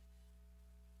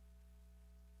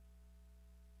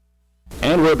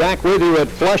 And we're back with you at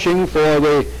Flushing for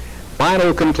the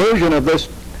final conclusion of this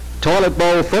Toilet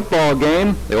Bowl football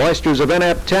game. The Oysters of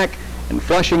Inept Tech and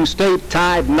Flushing State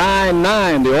tied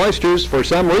 9-9. The Oysters, for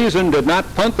some reason, did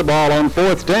not punt the ball on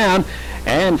fourth down,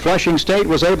 and Flushing State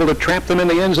was able to trap them in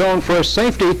the end zone for a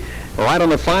safety right on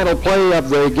the final play of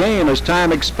the game as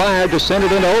time expired to send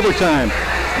it into overtime.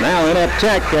 Now Inept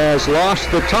Tech has lost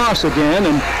the toss again,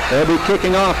 and they'll be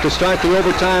kicking off to start the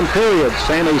overtime period.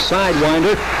 Sammy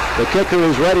Sidewinder, the kicker,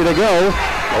 is ready to go.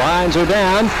 The lines are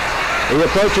down. He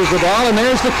approaches the ball, and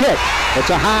there's the kick.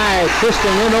 It's a high,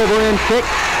 twisting in-over-end kick.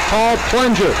 Paul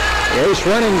Plunger, the ace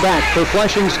running back for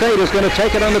Flushing State, is going to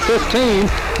take it on the 15,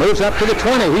 moves up to the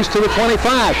 20, he's to the 25,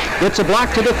 gets a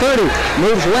block to the 30,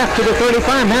 moves left to the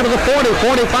 35, now to the 40,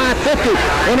 45, 50,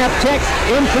 Inept Tech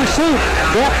in pursuit.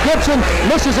 Jeff Gibson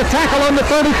misses a tackle on the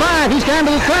 35, he's down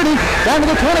to the 30, down to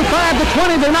the 25, the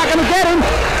 20, they're not going to get him,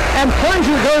 and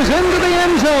Plunger goes into the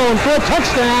end zone for a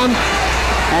touchdown.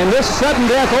 And this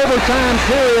sudden death overtime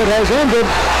period has ended.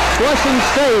 Flushing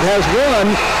State has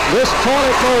won this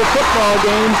Toilet Bowl football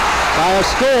game by a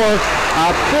score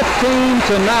of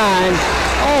 15-9.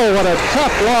 Oh, what a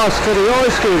tough loss for the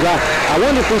Oysters. I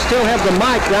wonder if we still have the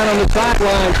mic down on the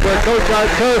sidelines where Coach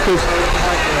Art Turf is.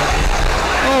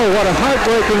 Oh, what a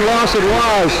heartbreaking loss it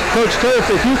was. Coach Turf,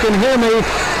 if you can hear me,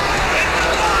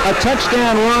 a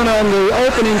touchdown run on the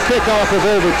opening kickoff of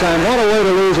overtime. What a way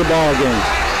to lose a ball game.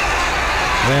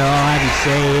 Well, all I can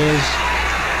say is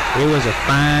it was a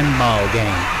fine ball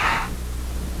game.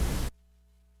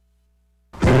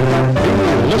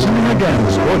 Listening again,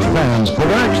 sports fans, for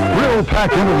the next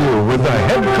thrill-packed interview with the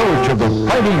head coach of the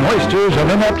Fighting Oysters of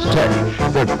Inept Tech,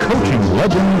 the coaching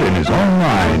legend in his own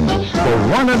mind, the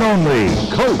one and only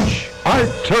Coach Art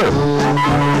Turf. All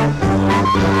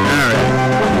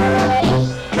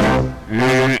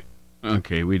right.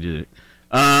 Okay, we did it.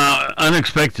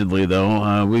 Unexpectedly,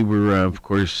 though, we were, of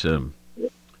course,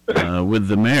 with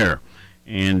the mayor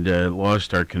and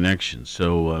lost our connection.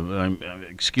 So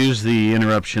excuse the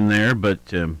interruption there, but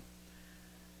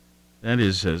that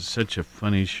is such a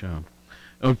funny show.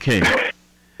 Okay.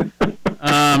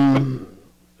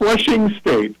 Flushing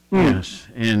State. Yes,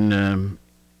 and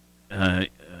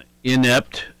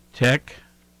Inept Tech.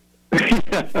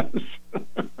 Yes.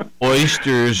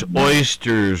 Oysters,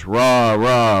 rah,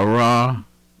 rah, rah.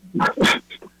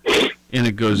 And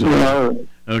it goes away.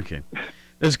 Okay.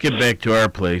 Let's get back to our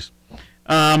place.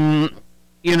 You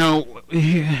know,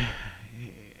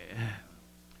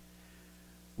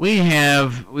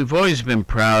 we've always been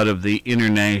proud of the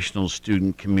international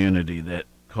student community that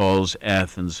calls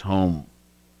Athens home.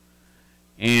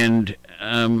 And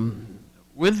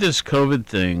with this COVID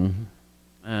thing,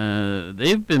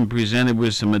 they've been presented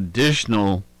with some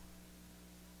additional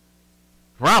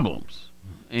problems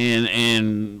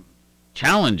and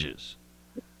challenges.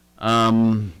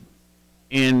 And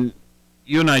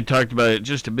you and I talked about it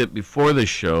just a bit before the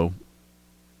show.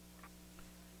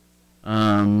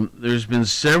 There's been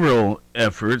several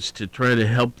efforts to try to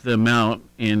help them out,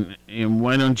 and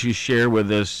why don't you share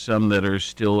with us some that are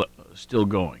still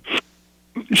going?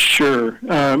 Sure.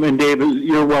 And David,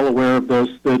 you're well aware of this,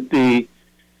 that the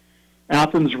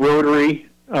Athens Rotary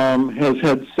has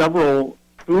had several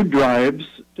food drives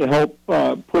to help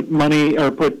put money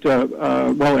and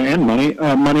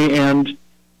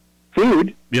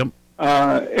food, yep,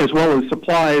 as well as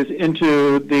supplies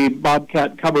into the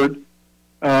Bobcat cupboard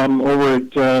over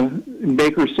at in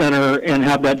Baker Center and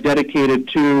have that dedicated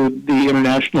to the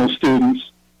international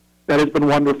students. That has been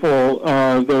wonderful.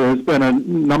 There has been a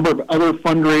number of other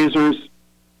fundraisers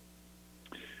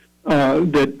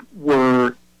that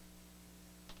were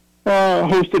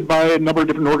hosted by a number of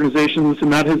different organizations,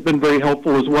 and that has been very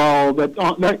helpful as well.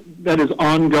 That is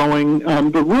ongoing.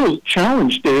 The real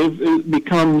challenge, Dave,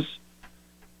 becomes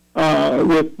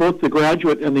with both the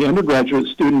graduate and the undergraduate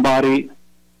student body,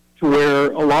 to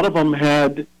where a lot of them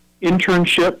had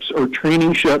internships or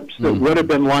trainingships that would have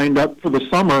been lined up for the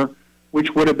summer,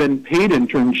 which would have been paid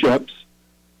internships,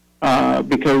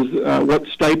 because what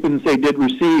stipends they did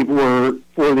receive were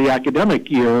for the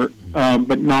academic year,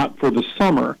 but not for the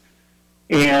summer.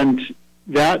 And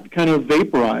that kind of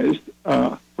vaporized,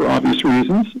 for obvious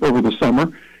reasons, over the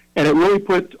summer. And it really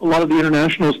put a lot of the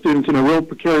international students in a real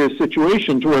precarious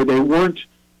situation to where they weren't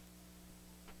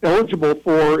eligible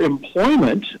for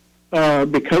employment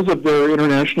because of their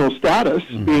international status,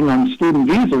 being on student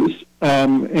visas.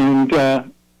 And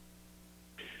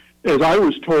as I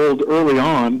was told early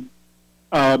on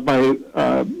by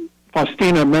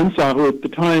Faustina Mensah, who at the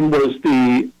time was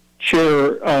the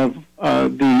chair of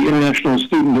the International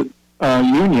Student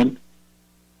Union,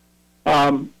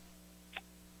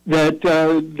 that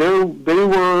they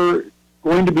were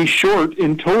going to be short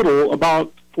in total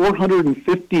about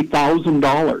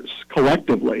 $450,000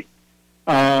 collectively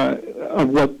of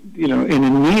what, and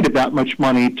in need of that much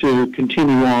money to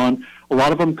continue on. A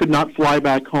lot of them could not fly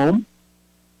back home.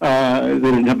 They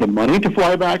didn't have the money to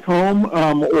fly back home,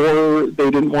 or they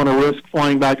didn't want to risk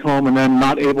flying back home and then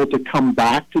not able to come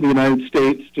back to the United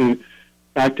States,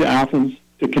 back to Athens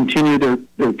to continue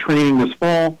their training this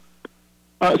fall.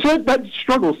 So that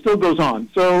struggle still goes on.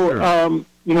 So, I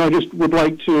just would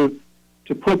like to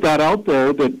put that out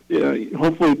there that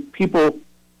hopefully people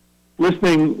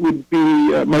listening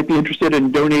might be interested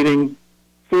in donating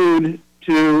food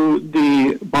to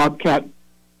the Bobcat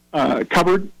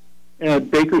cupboard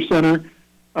at Baker Center,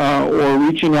 or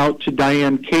reaching out to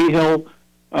Diane Cahill,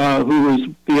 who is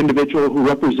the individual who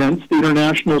represents the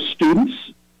international students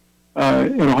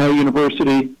in Ohio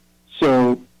University.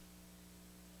 So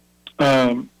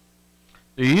there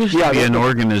used to be an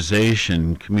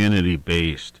organization,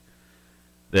 community-based,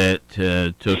 that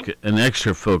took an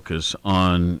extra focus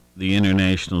on the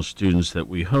international students that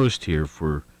we host here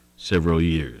for several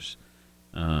years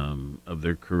of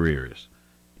their careers.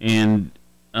 And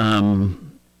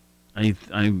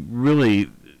I really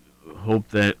hope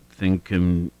that thing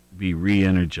can be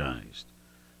re-energized,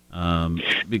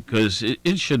 because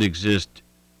it should exist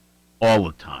all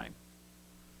the time.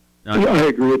 I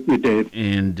agree with you, Dave.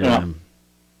 And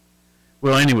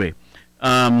well, anyway,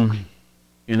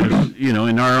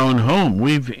 in our own home,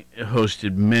 we've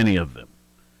hosted many of them.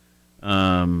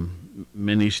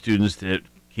 Many students that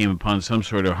came upon some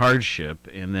sort of hardship,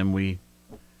 and then we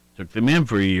took them in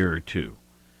for a year or two.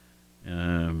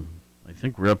 I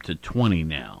think we're up to 20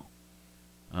 now.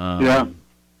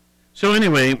 So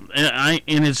anyway, and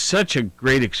it's such a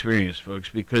great experience, folks,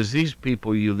 because these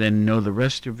people you then know the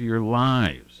rest of your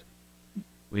lives.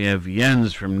 We have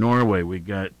Jens from Norway. We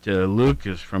got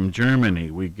Lucas from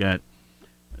Germany. We got,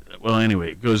 well,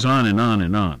 anyway, it goes on and on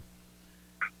and on.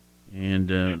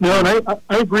 And and I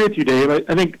agree with you, Dave.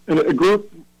 I think a group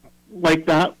like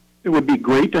that, it would be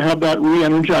great to have that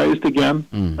re-energized again.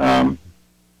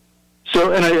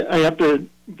 So, and I have to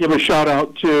give a shout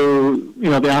out to,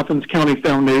 the Athens County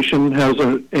Foundation has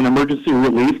an emergency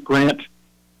relief grant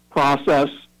process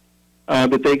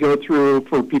that they go through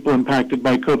for people impacted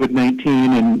by COVID-19,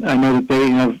 and I know that they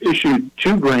have issued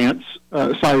 2 grants,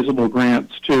 sizable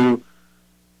grants, to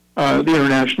the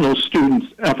international students'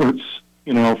 efforts,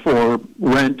 for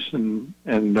rent and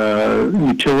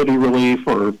utility relief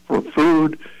or for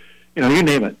food, you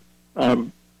name it.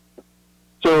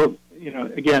 So,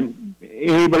 again,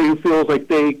 anybody who feels like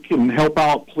they can help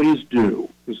out, please do.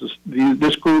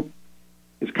 This group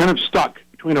is kind of stuck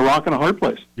between a rock and a hard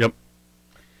place. Yep.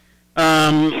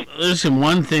 Listen,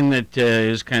 one thing that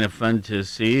is kind of fun to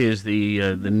see is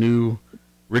the new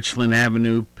Richland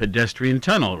Avenue pedestrian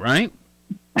tunnel, right?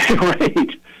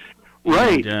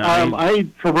 Right. I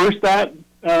traversed that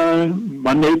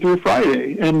Monday through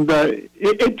Friday, and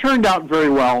it turned out very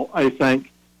well, I think.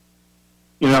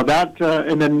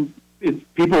 And then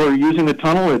people are using the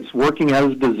tunnel. It's working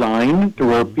as designed to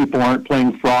where people aren't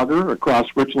playing Frogger across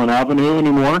Richland Avenue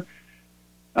anymore.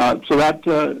 So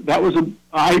that was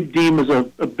I deem as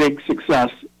a big success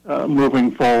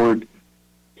moving forward.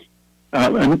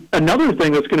 And another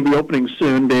thing that's going to be opening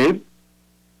soon, Dave,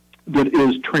 that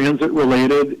is transit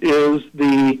related is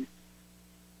the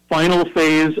final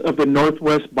phase of the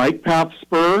Northwest Bike Path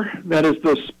Spur. That is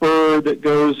the spur that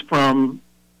goes from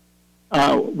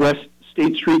West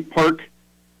State Street Park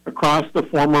across the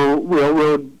former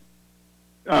railroad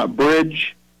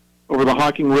bridge over the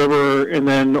Hocking River and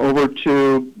then over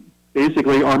to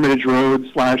basically Armitage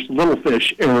Road / Little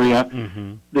Fish area.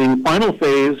 Mm-hmm. The final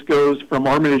phase goes from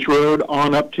Armitage Road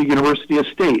on up to University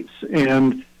Estates,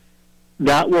 and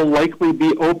that will likely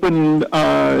be open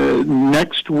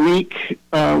next week,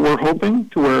 we're hoping,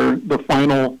 to where the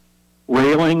final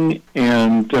railing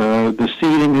and the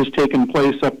seating has taken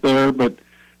place up there. But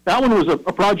that one was a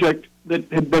project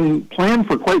that had been planned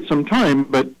for quite some time,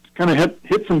 but kind of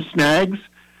hit some snags.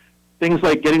 Things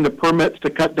like getting the permits to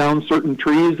cut down certain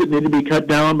trees that need to be cut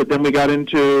down, but then we got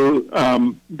into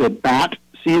the bat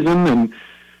season, and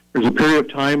there's a period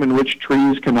of time in which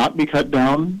trees cannot be cut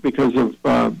down because of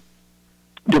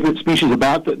different species of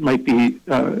bat that might be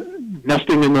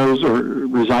nesting in those or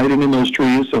residing in those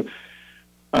trees. So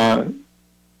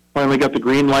finally got the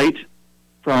green light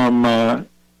from the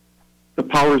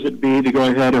powers that be to go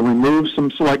ahead and remove some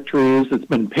select trees. It's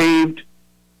been paved,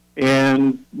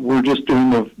 and we're just doing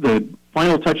the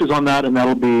final touches on that, and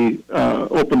that'll be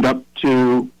opened up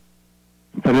to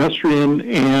pedestrian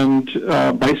and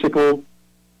bicycle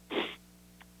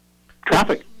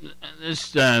traffic.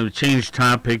 Let's change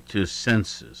topic to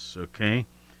census, okay?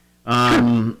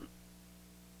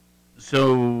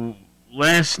 So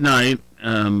last night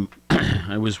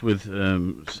I was with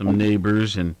some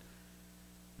neighbors, and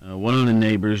one of the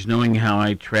neighbors, knowing how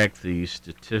I track the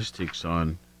statistics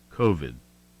on COVID,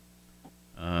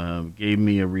 gave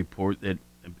me a report that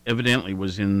evidently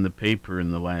was in the paper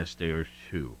in the last day or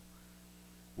two,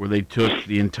 where they took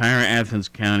the entire Athens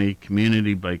County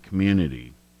community by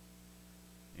community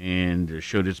and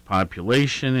showed its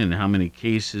population and how many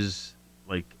cases,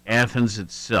 like Athens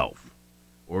itself,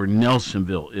 or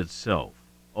Nelsonville itself,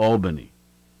 Albany,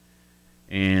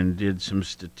 and did some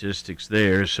statistics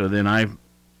there. So then I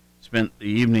spent the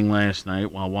evening last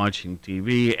night while watching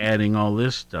TV adding all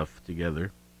this stuff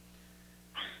together.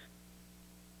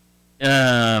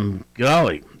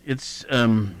 Golly, it's,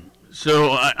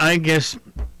 so I guess,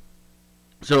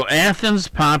 so Athens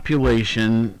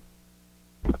population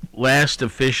last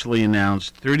officially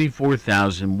announced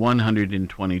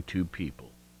 34,122 people.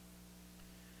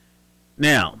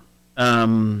 Now,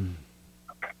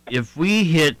 if we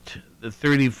hit the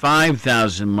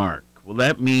 35,000 mark, will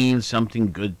that mean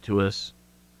something good to us?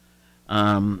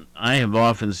 I have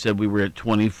often said we were at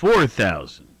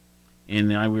 24,000,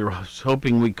 and I was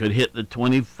hoping we could hit the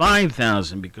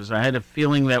 25,000 because I had a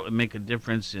feeling that would make a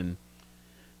difference in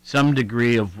some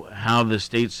degree of how the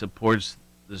state supports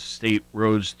the state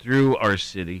roads through our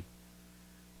city,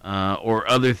 or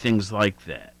other things like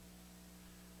that.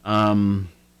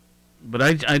 But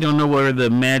I don't know where the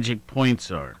magic points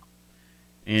are.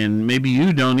 And maybe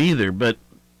you don't either, but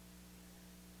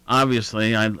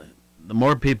obviously the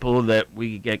more people that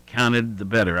we get counted, the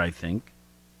better, I think.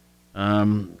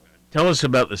 Tell us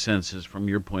about the census from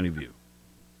your point of view.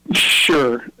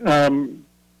 Sure. You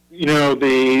know,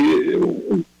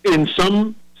 in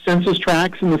some census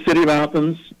tracts in the city of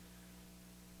Athens,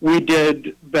 we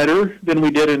did better than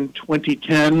we did in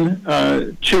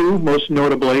 2010. Two, most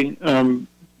notably,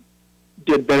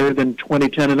 did better than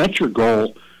 2010, and that's your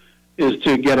goal, is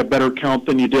to get a better count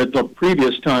than you did the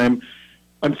previous time.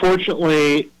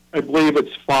 Unfortunately, I believe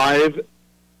it's 5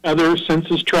 other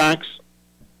census tracts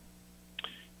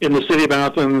in the city of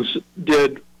Athens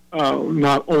did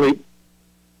not only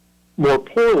more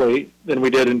poorly than we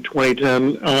did in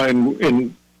 2010,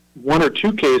 in 1 or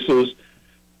 2 cases,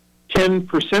 10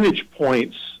 percentage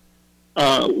points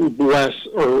less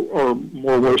or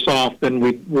more worse off than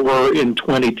we were in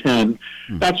 2010.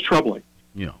 That's troubling.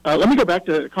 Yeah. Let me go back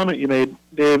to a comment you made,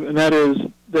 Dave, and that is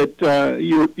that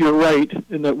you're right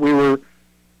in that we were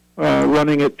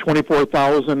running at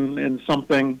 24,000 and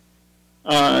something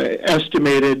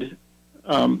estimated,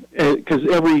 because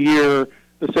every year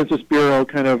the Census Bureau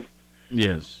kind of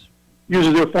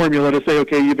uses their formula to say,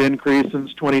 okay, you've increased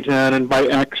since 2010 and by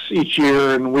X each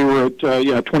year, and we were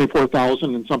at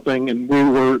 24,000 and something, and we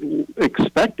were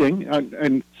expecting,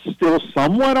 and still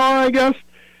somewhat are, I guess,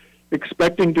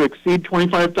 expecting to exceed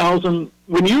 25,000.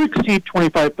 When you exceed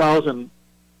 25,000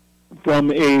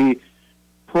 from a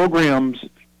program's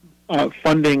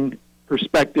funding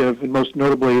perspective, and most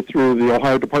notably through the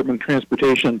Ohio Department of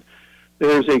Transportation,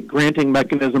 there's a granting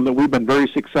mechanism that we've been very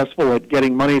successful at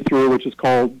getting money through, which is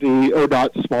called the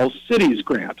ODOT Small Cities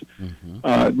Grant.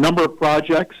 Number of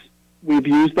projects, we've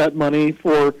used that money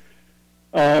for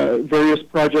various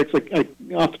projects. Like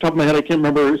off the top of my head, I can't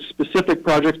remember specific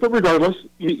projects, but regardless,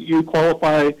 you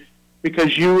qualify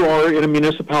because you are in a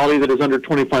municipality that is under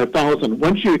 25,000.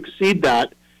 Once you exceed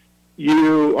that,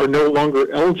 you are no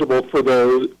longer eligible for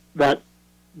that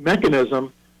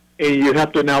mechanism, and you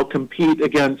have to now compete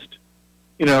against,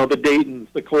 the Daytons,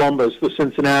 the Columbus, the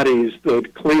Cincinnatis, the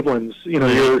Clevelands.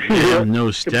 You're no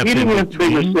step competing in against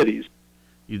bigger between. cities.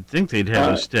 You'd think they'd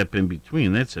have a step in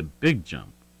between. That's a big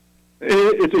jump.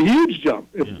 It's a huge jump.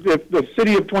 If the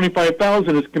city of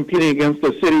 25,000 is competing against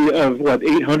a city of,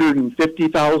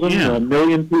 850,000, a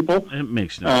million people? That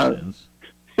makes no sense.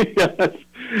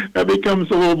 That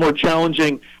becomes a little more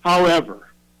challenging. However,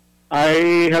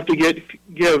 I have to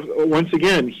give, once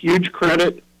again, huge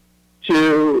credit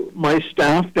to my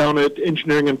staff down at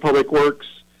Engineering and Public Works,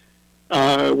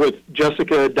 with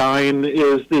Jessica Dine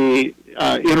is the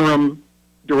interim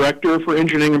director for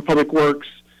Engineering and Public Works.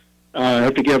 I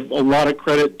have to give a lot of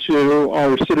credit to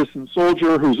our citizen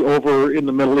soldier who's over in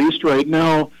the Middle East right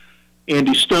now,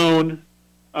 Andy Stone,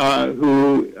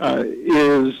 who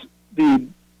is the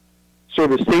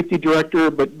service safety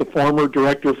director, but the former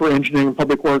director for Engineering and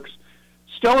Public Works.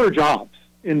 Stellar jobs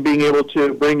in being able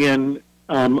to bring in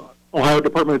Ohio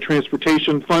Department of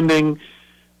Transportation funding,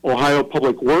 Ohio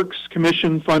Public Works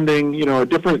Commission funding, a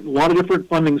lot of different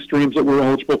funding streams that we're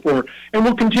eligible for, and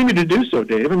we'll continue to do so,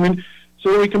 Dave.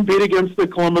 So we compete against the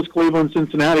Columbus, Cleveland,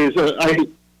 Cincinnati's. I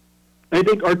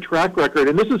think our track record,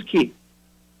 and this is key,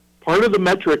 part of the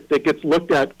metric that gets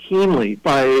looked at keenly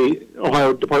by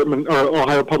Ohio Department or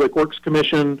Ohio Public Works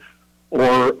Commission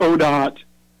or ODOT,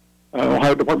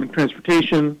 Ohio Department of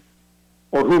Transportation,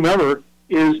 or whomever,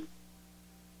 is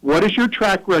what is your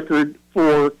track record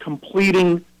for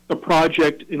completing the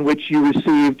project in which you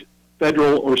received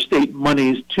federal or state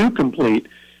monies to complete?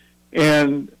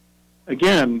 And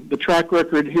again, the track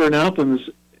record here in Athens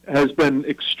has been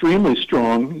extremely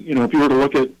strong. If you were to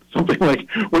look at something like,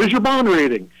 what is your bond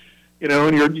rating?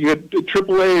 And you get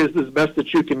AAA is the best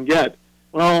that you can get.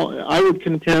 Well, I would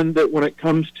contend that when it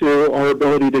comes to our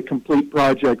ability to complete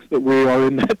projects, that we are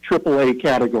in that AAA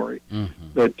category,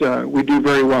 that we do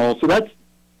very well. So that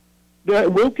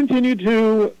we'll continue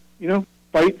to,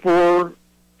 fight for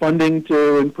funding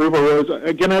to improve our roads.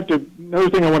 Again, another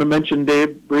thing I want to mention,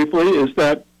 Dave, briefly, is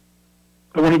that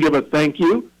I want to give a thank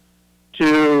you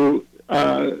to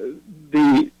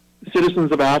the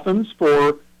citizens of Athens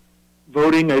for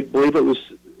voting. I believe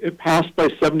it passed by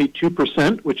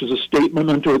 72%, which is a statement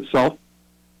unto itself.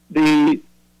 The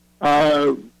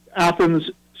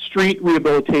Athens street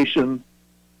rehabilitation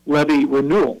levy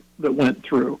renewal that went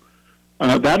through.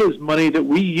 That is money that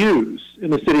we use in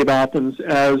the city of Athens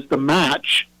as the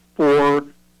match for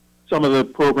some of the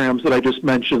programs that I just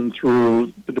mentioned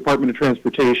through the Department of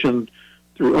Transportation,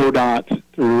 through ODOT,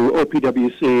 through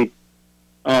OPWC.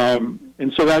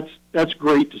 And so that's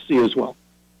great to see as well.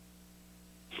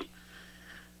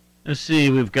 Let's see,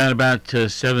 we've got about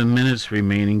 7 minutes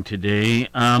remaining today.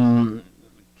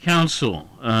 Council,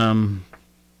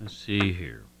 let's see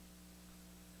here.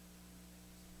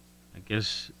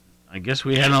 I guess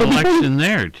we had an election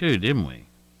there too, didn't we?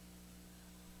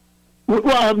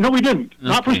 Well, no, we didn't. Okay.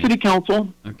 Not for city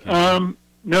council. Okay.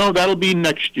 No, that'll be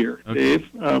next year, Okay. Dave.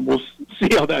 We'll see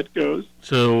how that goes.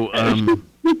 So,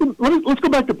 let's go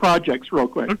back to projects real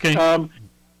quick. Okay.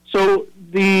 So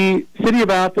the city of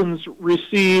Athens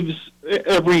receives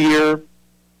every year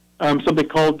something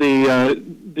called the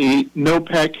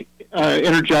NOPEC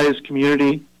Energized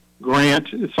Community Grant.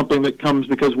 It's something that comes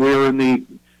because we're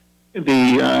in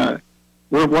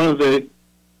we're one of the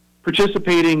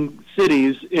participating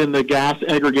cities in the gas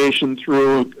aggregation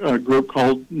through a group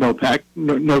called NOPEC,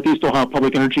 Northeast Ohio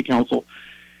Public Energy Council.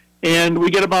 And we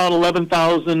get about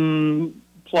 $11,000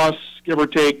 plus, give or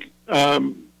take,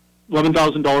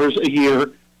 $11,000 a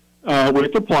year. We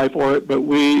have to apply for it, but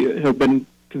we have been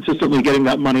consistently getting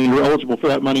that money, and we're eligible for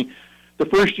that money. The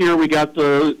first year we got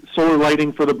the solar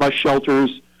lighting for the bus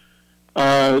shelters.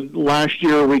 Last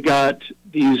year we got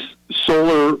these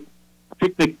solar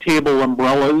picnic table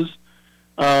umbrellas,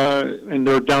 and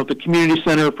they're down at the community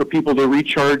center for people to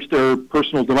recharge their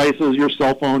personal devices, your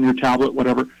cell phone, your tablet,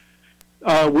 whatever.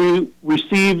 We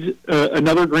received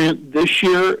another grant this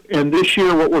year, and this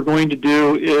year what we're going to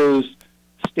do is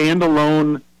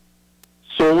standalone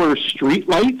solar street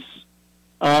lights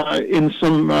in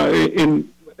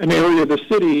an area of the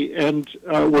city, and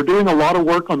we're doing a lot of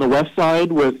work on the west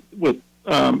side with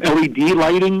LED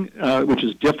lighting, which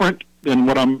is different than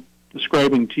what I'm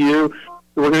describing to you.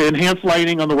 So we're going to enhance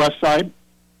lighting on the west side.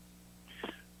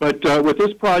 But with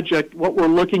this project, what we're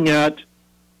looking at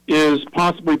is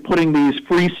possibly putting these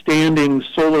freestanding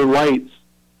solar lights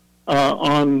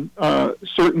on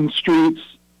certain streets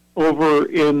over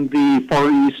in the Far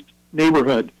East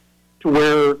neighborhood, to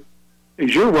where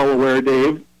as you're well aware,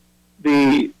 Dave,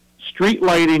 the street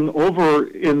lighting over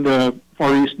in the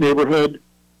Far East neighborhood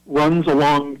runs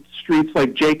along streets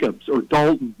like Jacobs or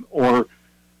Dalton or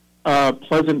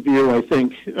Pleasant View, I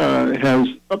think, has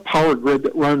a power grid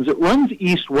that runs. It runs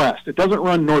east-west. It doesn't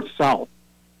run north-south.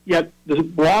 Yet the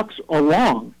blocks are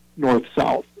long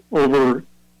north-south over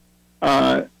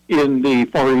in the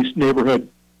Far East neighborhood.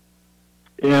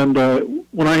 And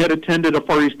when I had attended a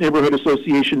Far East Neighborhood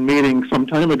Association meeting some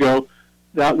time ago,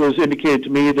 that was indicated to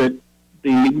me that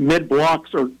the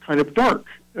mid-blocks are kind of dark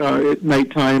at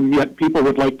nighttime, yet people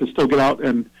would like to still get out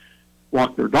and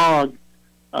walk their dog,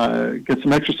 get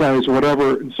some exercise or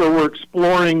whatever. And so we're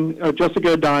exploring,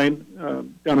 Jessica Dine,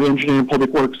 down at Engineering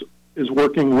Public Works, is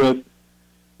working with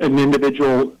an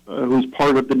individual who's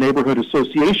part of the Neighborhood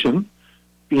Association,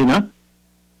 FINA,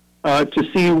 to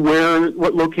see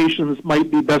what locations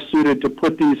might be best suited to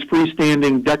put these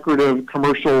freestanding decorative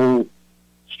commercial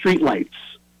streetlights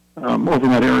over in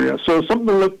that area. So something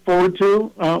to look forward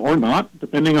to, or not,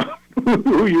 depending on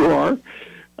who you are,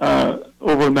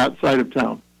 over on that side of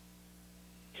town.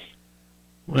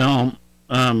 Well,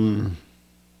 Paul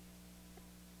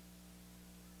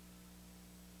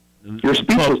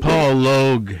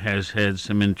Logue has had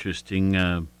some interesting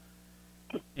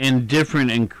and different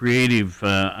and creative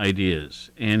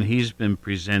ideas, and he's been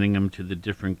presenting them to the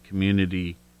different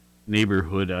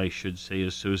neighborhood, I should say,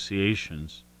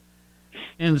 associations.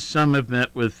 And some have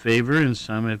met with favor, and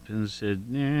some have been said,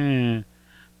 nah.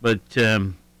 But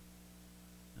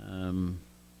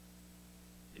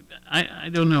I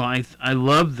don't know. I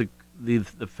love the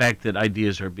fact that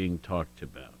ideas are being talked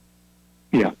about.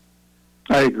 Yeah,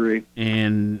 I agree.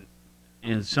 And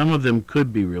some of them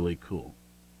could be really cool.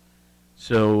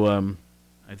 So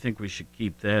I think we should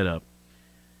keep that up.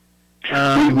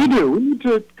 We do. We need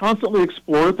to constantly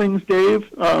explore things,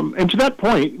 Dave. And to that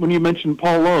point, when you mentioned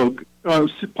Paul Logue,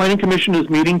 Planning Commission is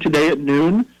meeting today at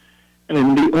noon,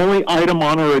 and the only item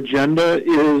on our agenda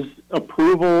is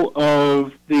approval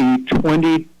of the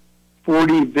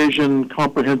 2040 Vision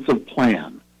Comprehensive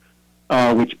Plan,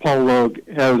 which Paul Logue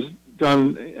has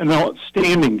done an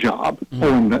outstanding job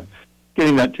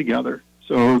getting that together.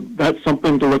 So that's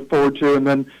something to look forward to. And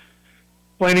then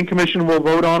Planning Commission will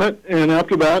vote on it, and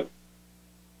after that,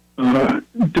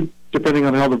 depending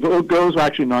on how the vote goes,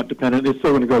 actually not dependent, it's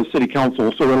still going to go to City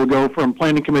Council. So it'll go from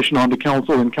Planning Commission on to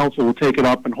Council, and Council will take it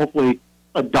up and hopefully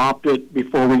adopt it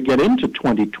before we get into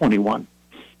 2021.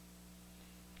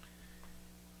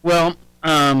 Well,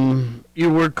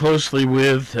 you work closely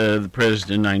with the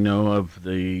president, I know, of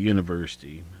the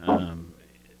university.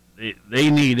 They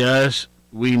need us,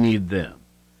 we need them.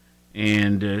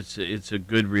 And it's a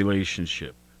good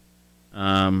relationship.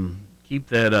 Keep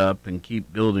that up and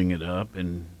keep building it up.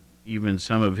 And even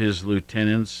some of his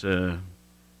lieutenants, they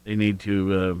need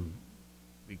to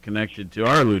be connected to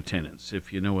our lieutenants,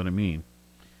 if you know what I mean.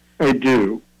 I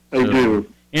do. I do.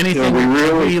 Anything?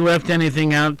 We left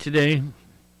anything out today?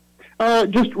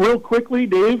 Just real quickly,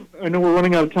 Dave, I know we're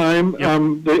running out of time.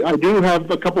 Yep. I do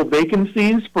have a couple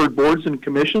vacancies for boards and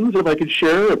commissions, if I could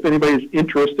share. If anybody's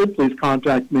interested, please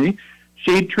contact me.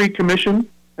 Shade Tree Commission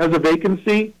has a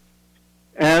vacancy,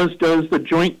 as does the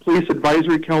Joint Police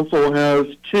Advisory Council has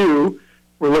two.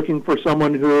 We're looking for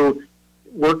someone who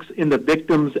works in the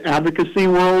victims advocacy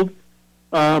world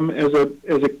as a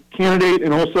candidate,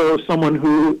 and also someone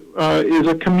who is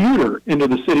a commuter into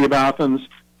the city of Athens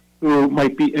who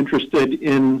might be interested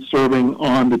in serving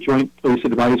on the Joint Police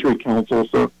Advisory Council.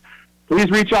 So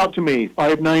please reach out to me,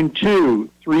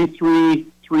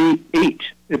 592-3338,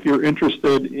 if you're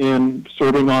interested in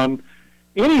serving on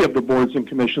any of the boards and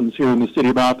commissions here in the city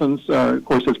of Athens. Of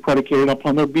course, it's predicated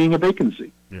upon there being a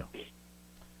vacancy. Yeah.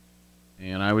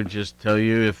 And I would just tell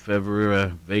you, if ever a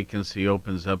vacancy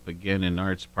opens up again in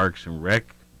Arts, Parks, and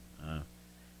Rec,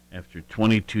 after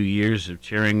 22 years of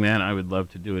chairing that, I would love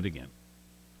to do it again.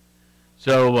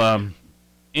 So,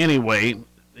 anyway,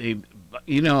 it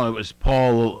was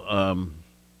Paul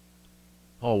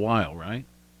Weil, right?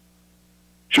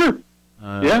 Sure.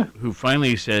 Yeah. Who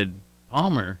finally said,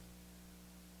 Palmer,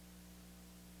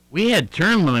 we had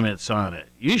term limits on it.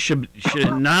 You should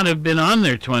not have been on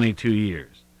there 22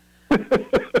 years.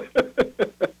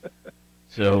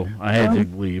 So I had to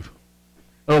leave.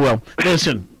 Oh, well,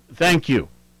 listen, thank you.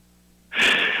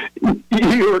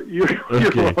 You're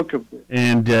welcome.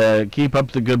 And keep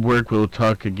up the good work. We'll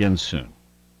talk again soon.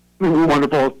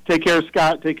 Wonderful. Take care,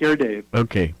 Scott. Take care, Dave.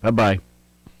 Okay. Bye-bye.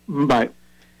 Bye.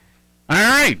 All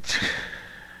right.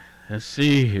 Let's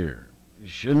see here.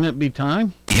 Shouldn't it be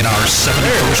time? In our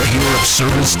 71st year of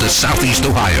service to Southeast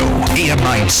Ohio, AM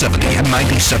 970 and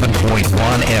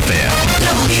 97.1 FM.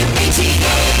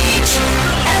 WATH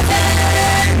FM.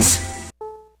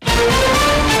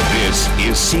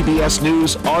 is CBS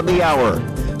News on the Hour,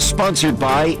 sponsored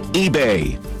by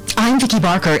eBay. I'm Vicki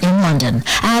Barker in London.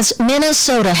 As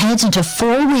Minnesota heads into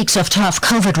 4 weeks of tough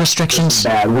COVID restrictions.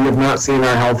 Bad. We have not seen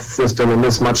our health system in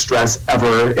this much stress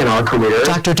ever in our career.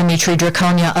 Dr. Dimitri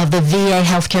Draconia of the VA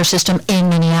healthcare system in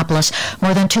Minneapolis.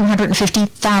 More than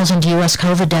 250,000 U.S.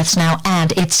 COVID deaths now,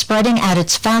 and it's spreading at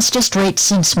its fastest rate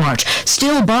since March.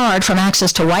 Still barred from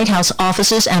access to White House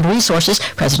offices and resources,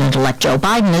 President-elect Joe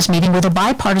Biden is meeting with a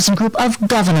bipartisan group of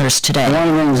governors today. One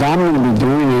of the things I'm going to be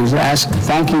doing is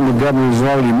thanking the governors who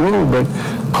already moved, but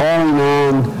calling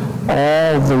on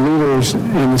all the leaders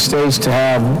in the states to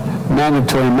have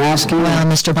mandatory masking. Well,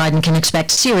 Mr. Biden can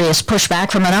expect serious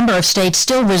pushback from a number of states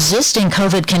still resisting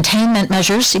COVID containment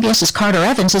measures. CBS's Carter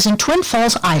Evans is in Twin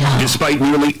Falls, Idaho. Despite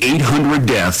nearly 800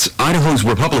 deaths, Idaho's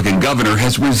Republican governor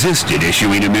has resisted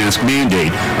issuing a mask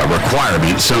mandate, a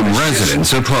requirement some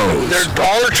residents oppose.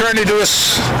 All they're trying to do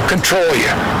is control you.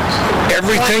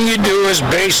 Everything you do is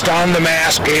based on the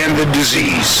mask and the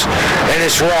disease, and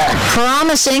it's wrong.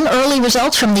 Promising early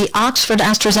results from the Oxford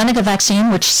AstraZeneca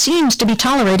vaccine, which seems to be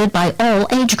tolerated by all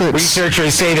age groups.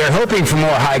 Researchers say they're hoping for more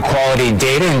high-quality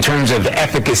data in terms of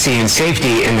efficacy and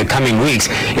safety in the coming weeks.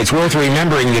 It's worth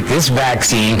remembering that this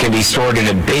vaccine can be stored in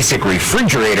a basic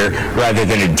refrigerator rather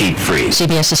than a deep freeze.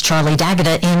 CBS's Charlie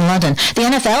D'Agata in London. The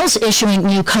NFL's issuing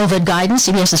new COVID guidance.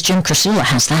 CBS's Jim Kursula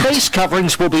has that. Face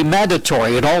coverings will be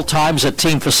mandatory at all times at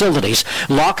team facilities.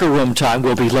 Locker room time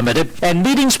will be limited, and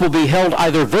meetings will be held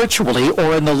either virtually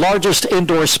or in the largest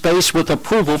indoor space with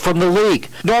approval from the league.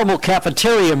 Normal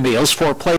cafeteria meals for players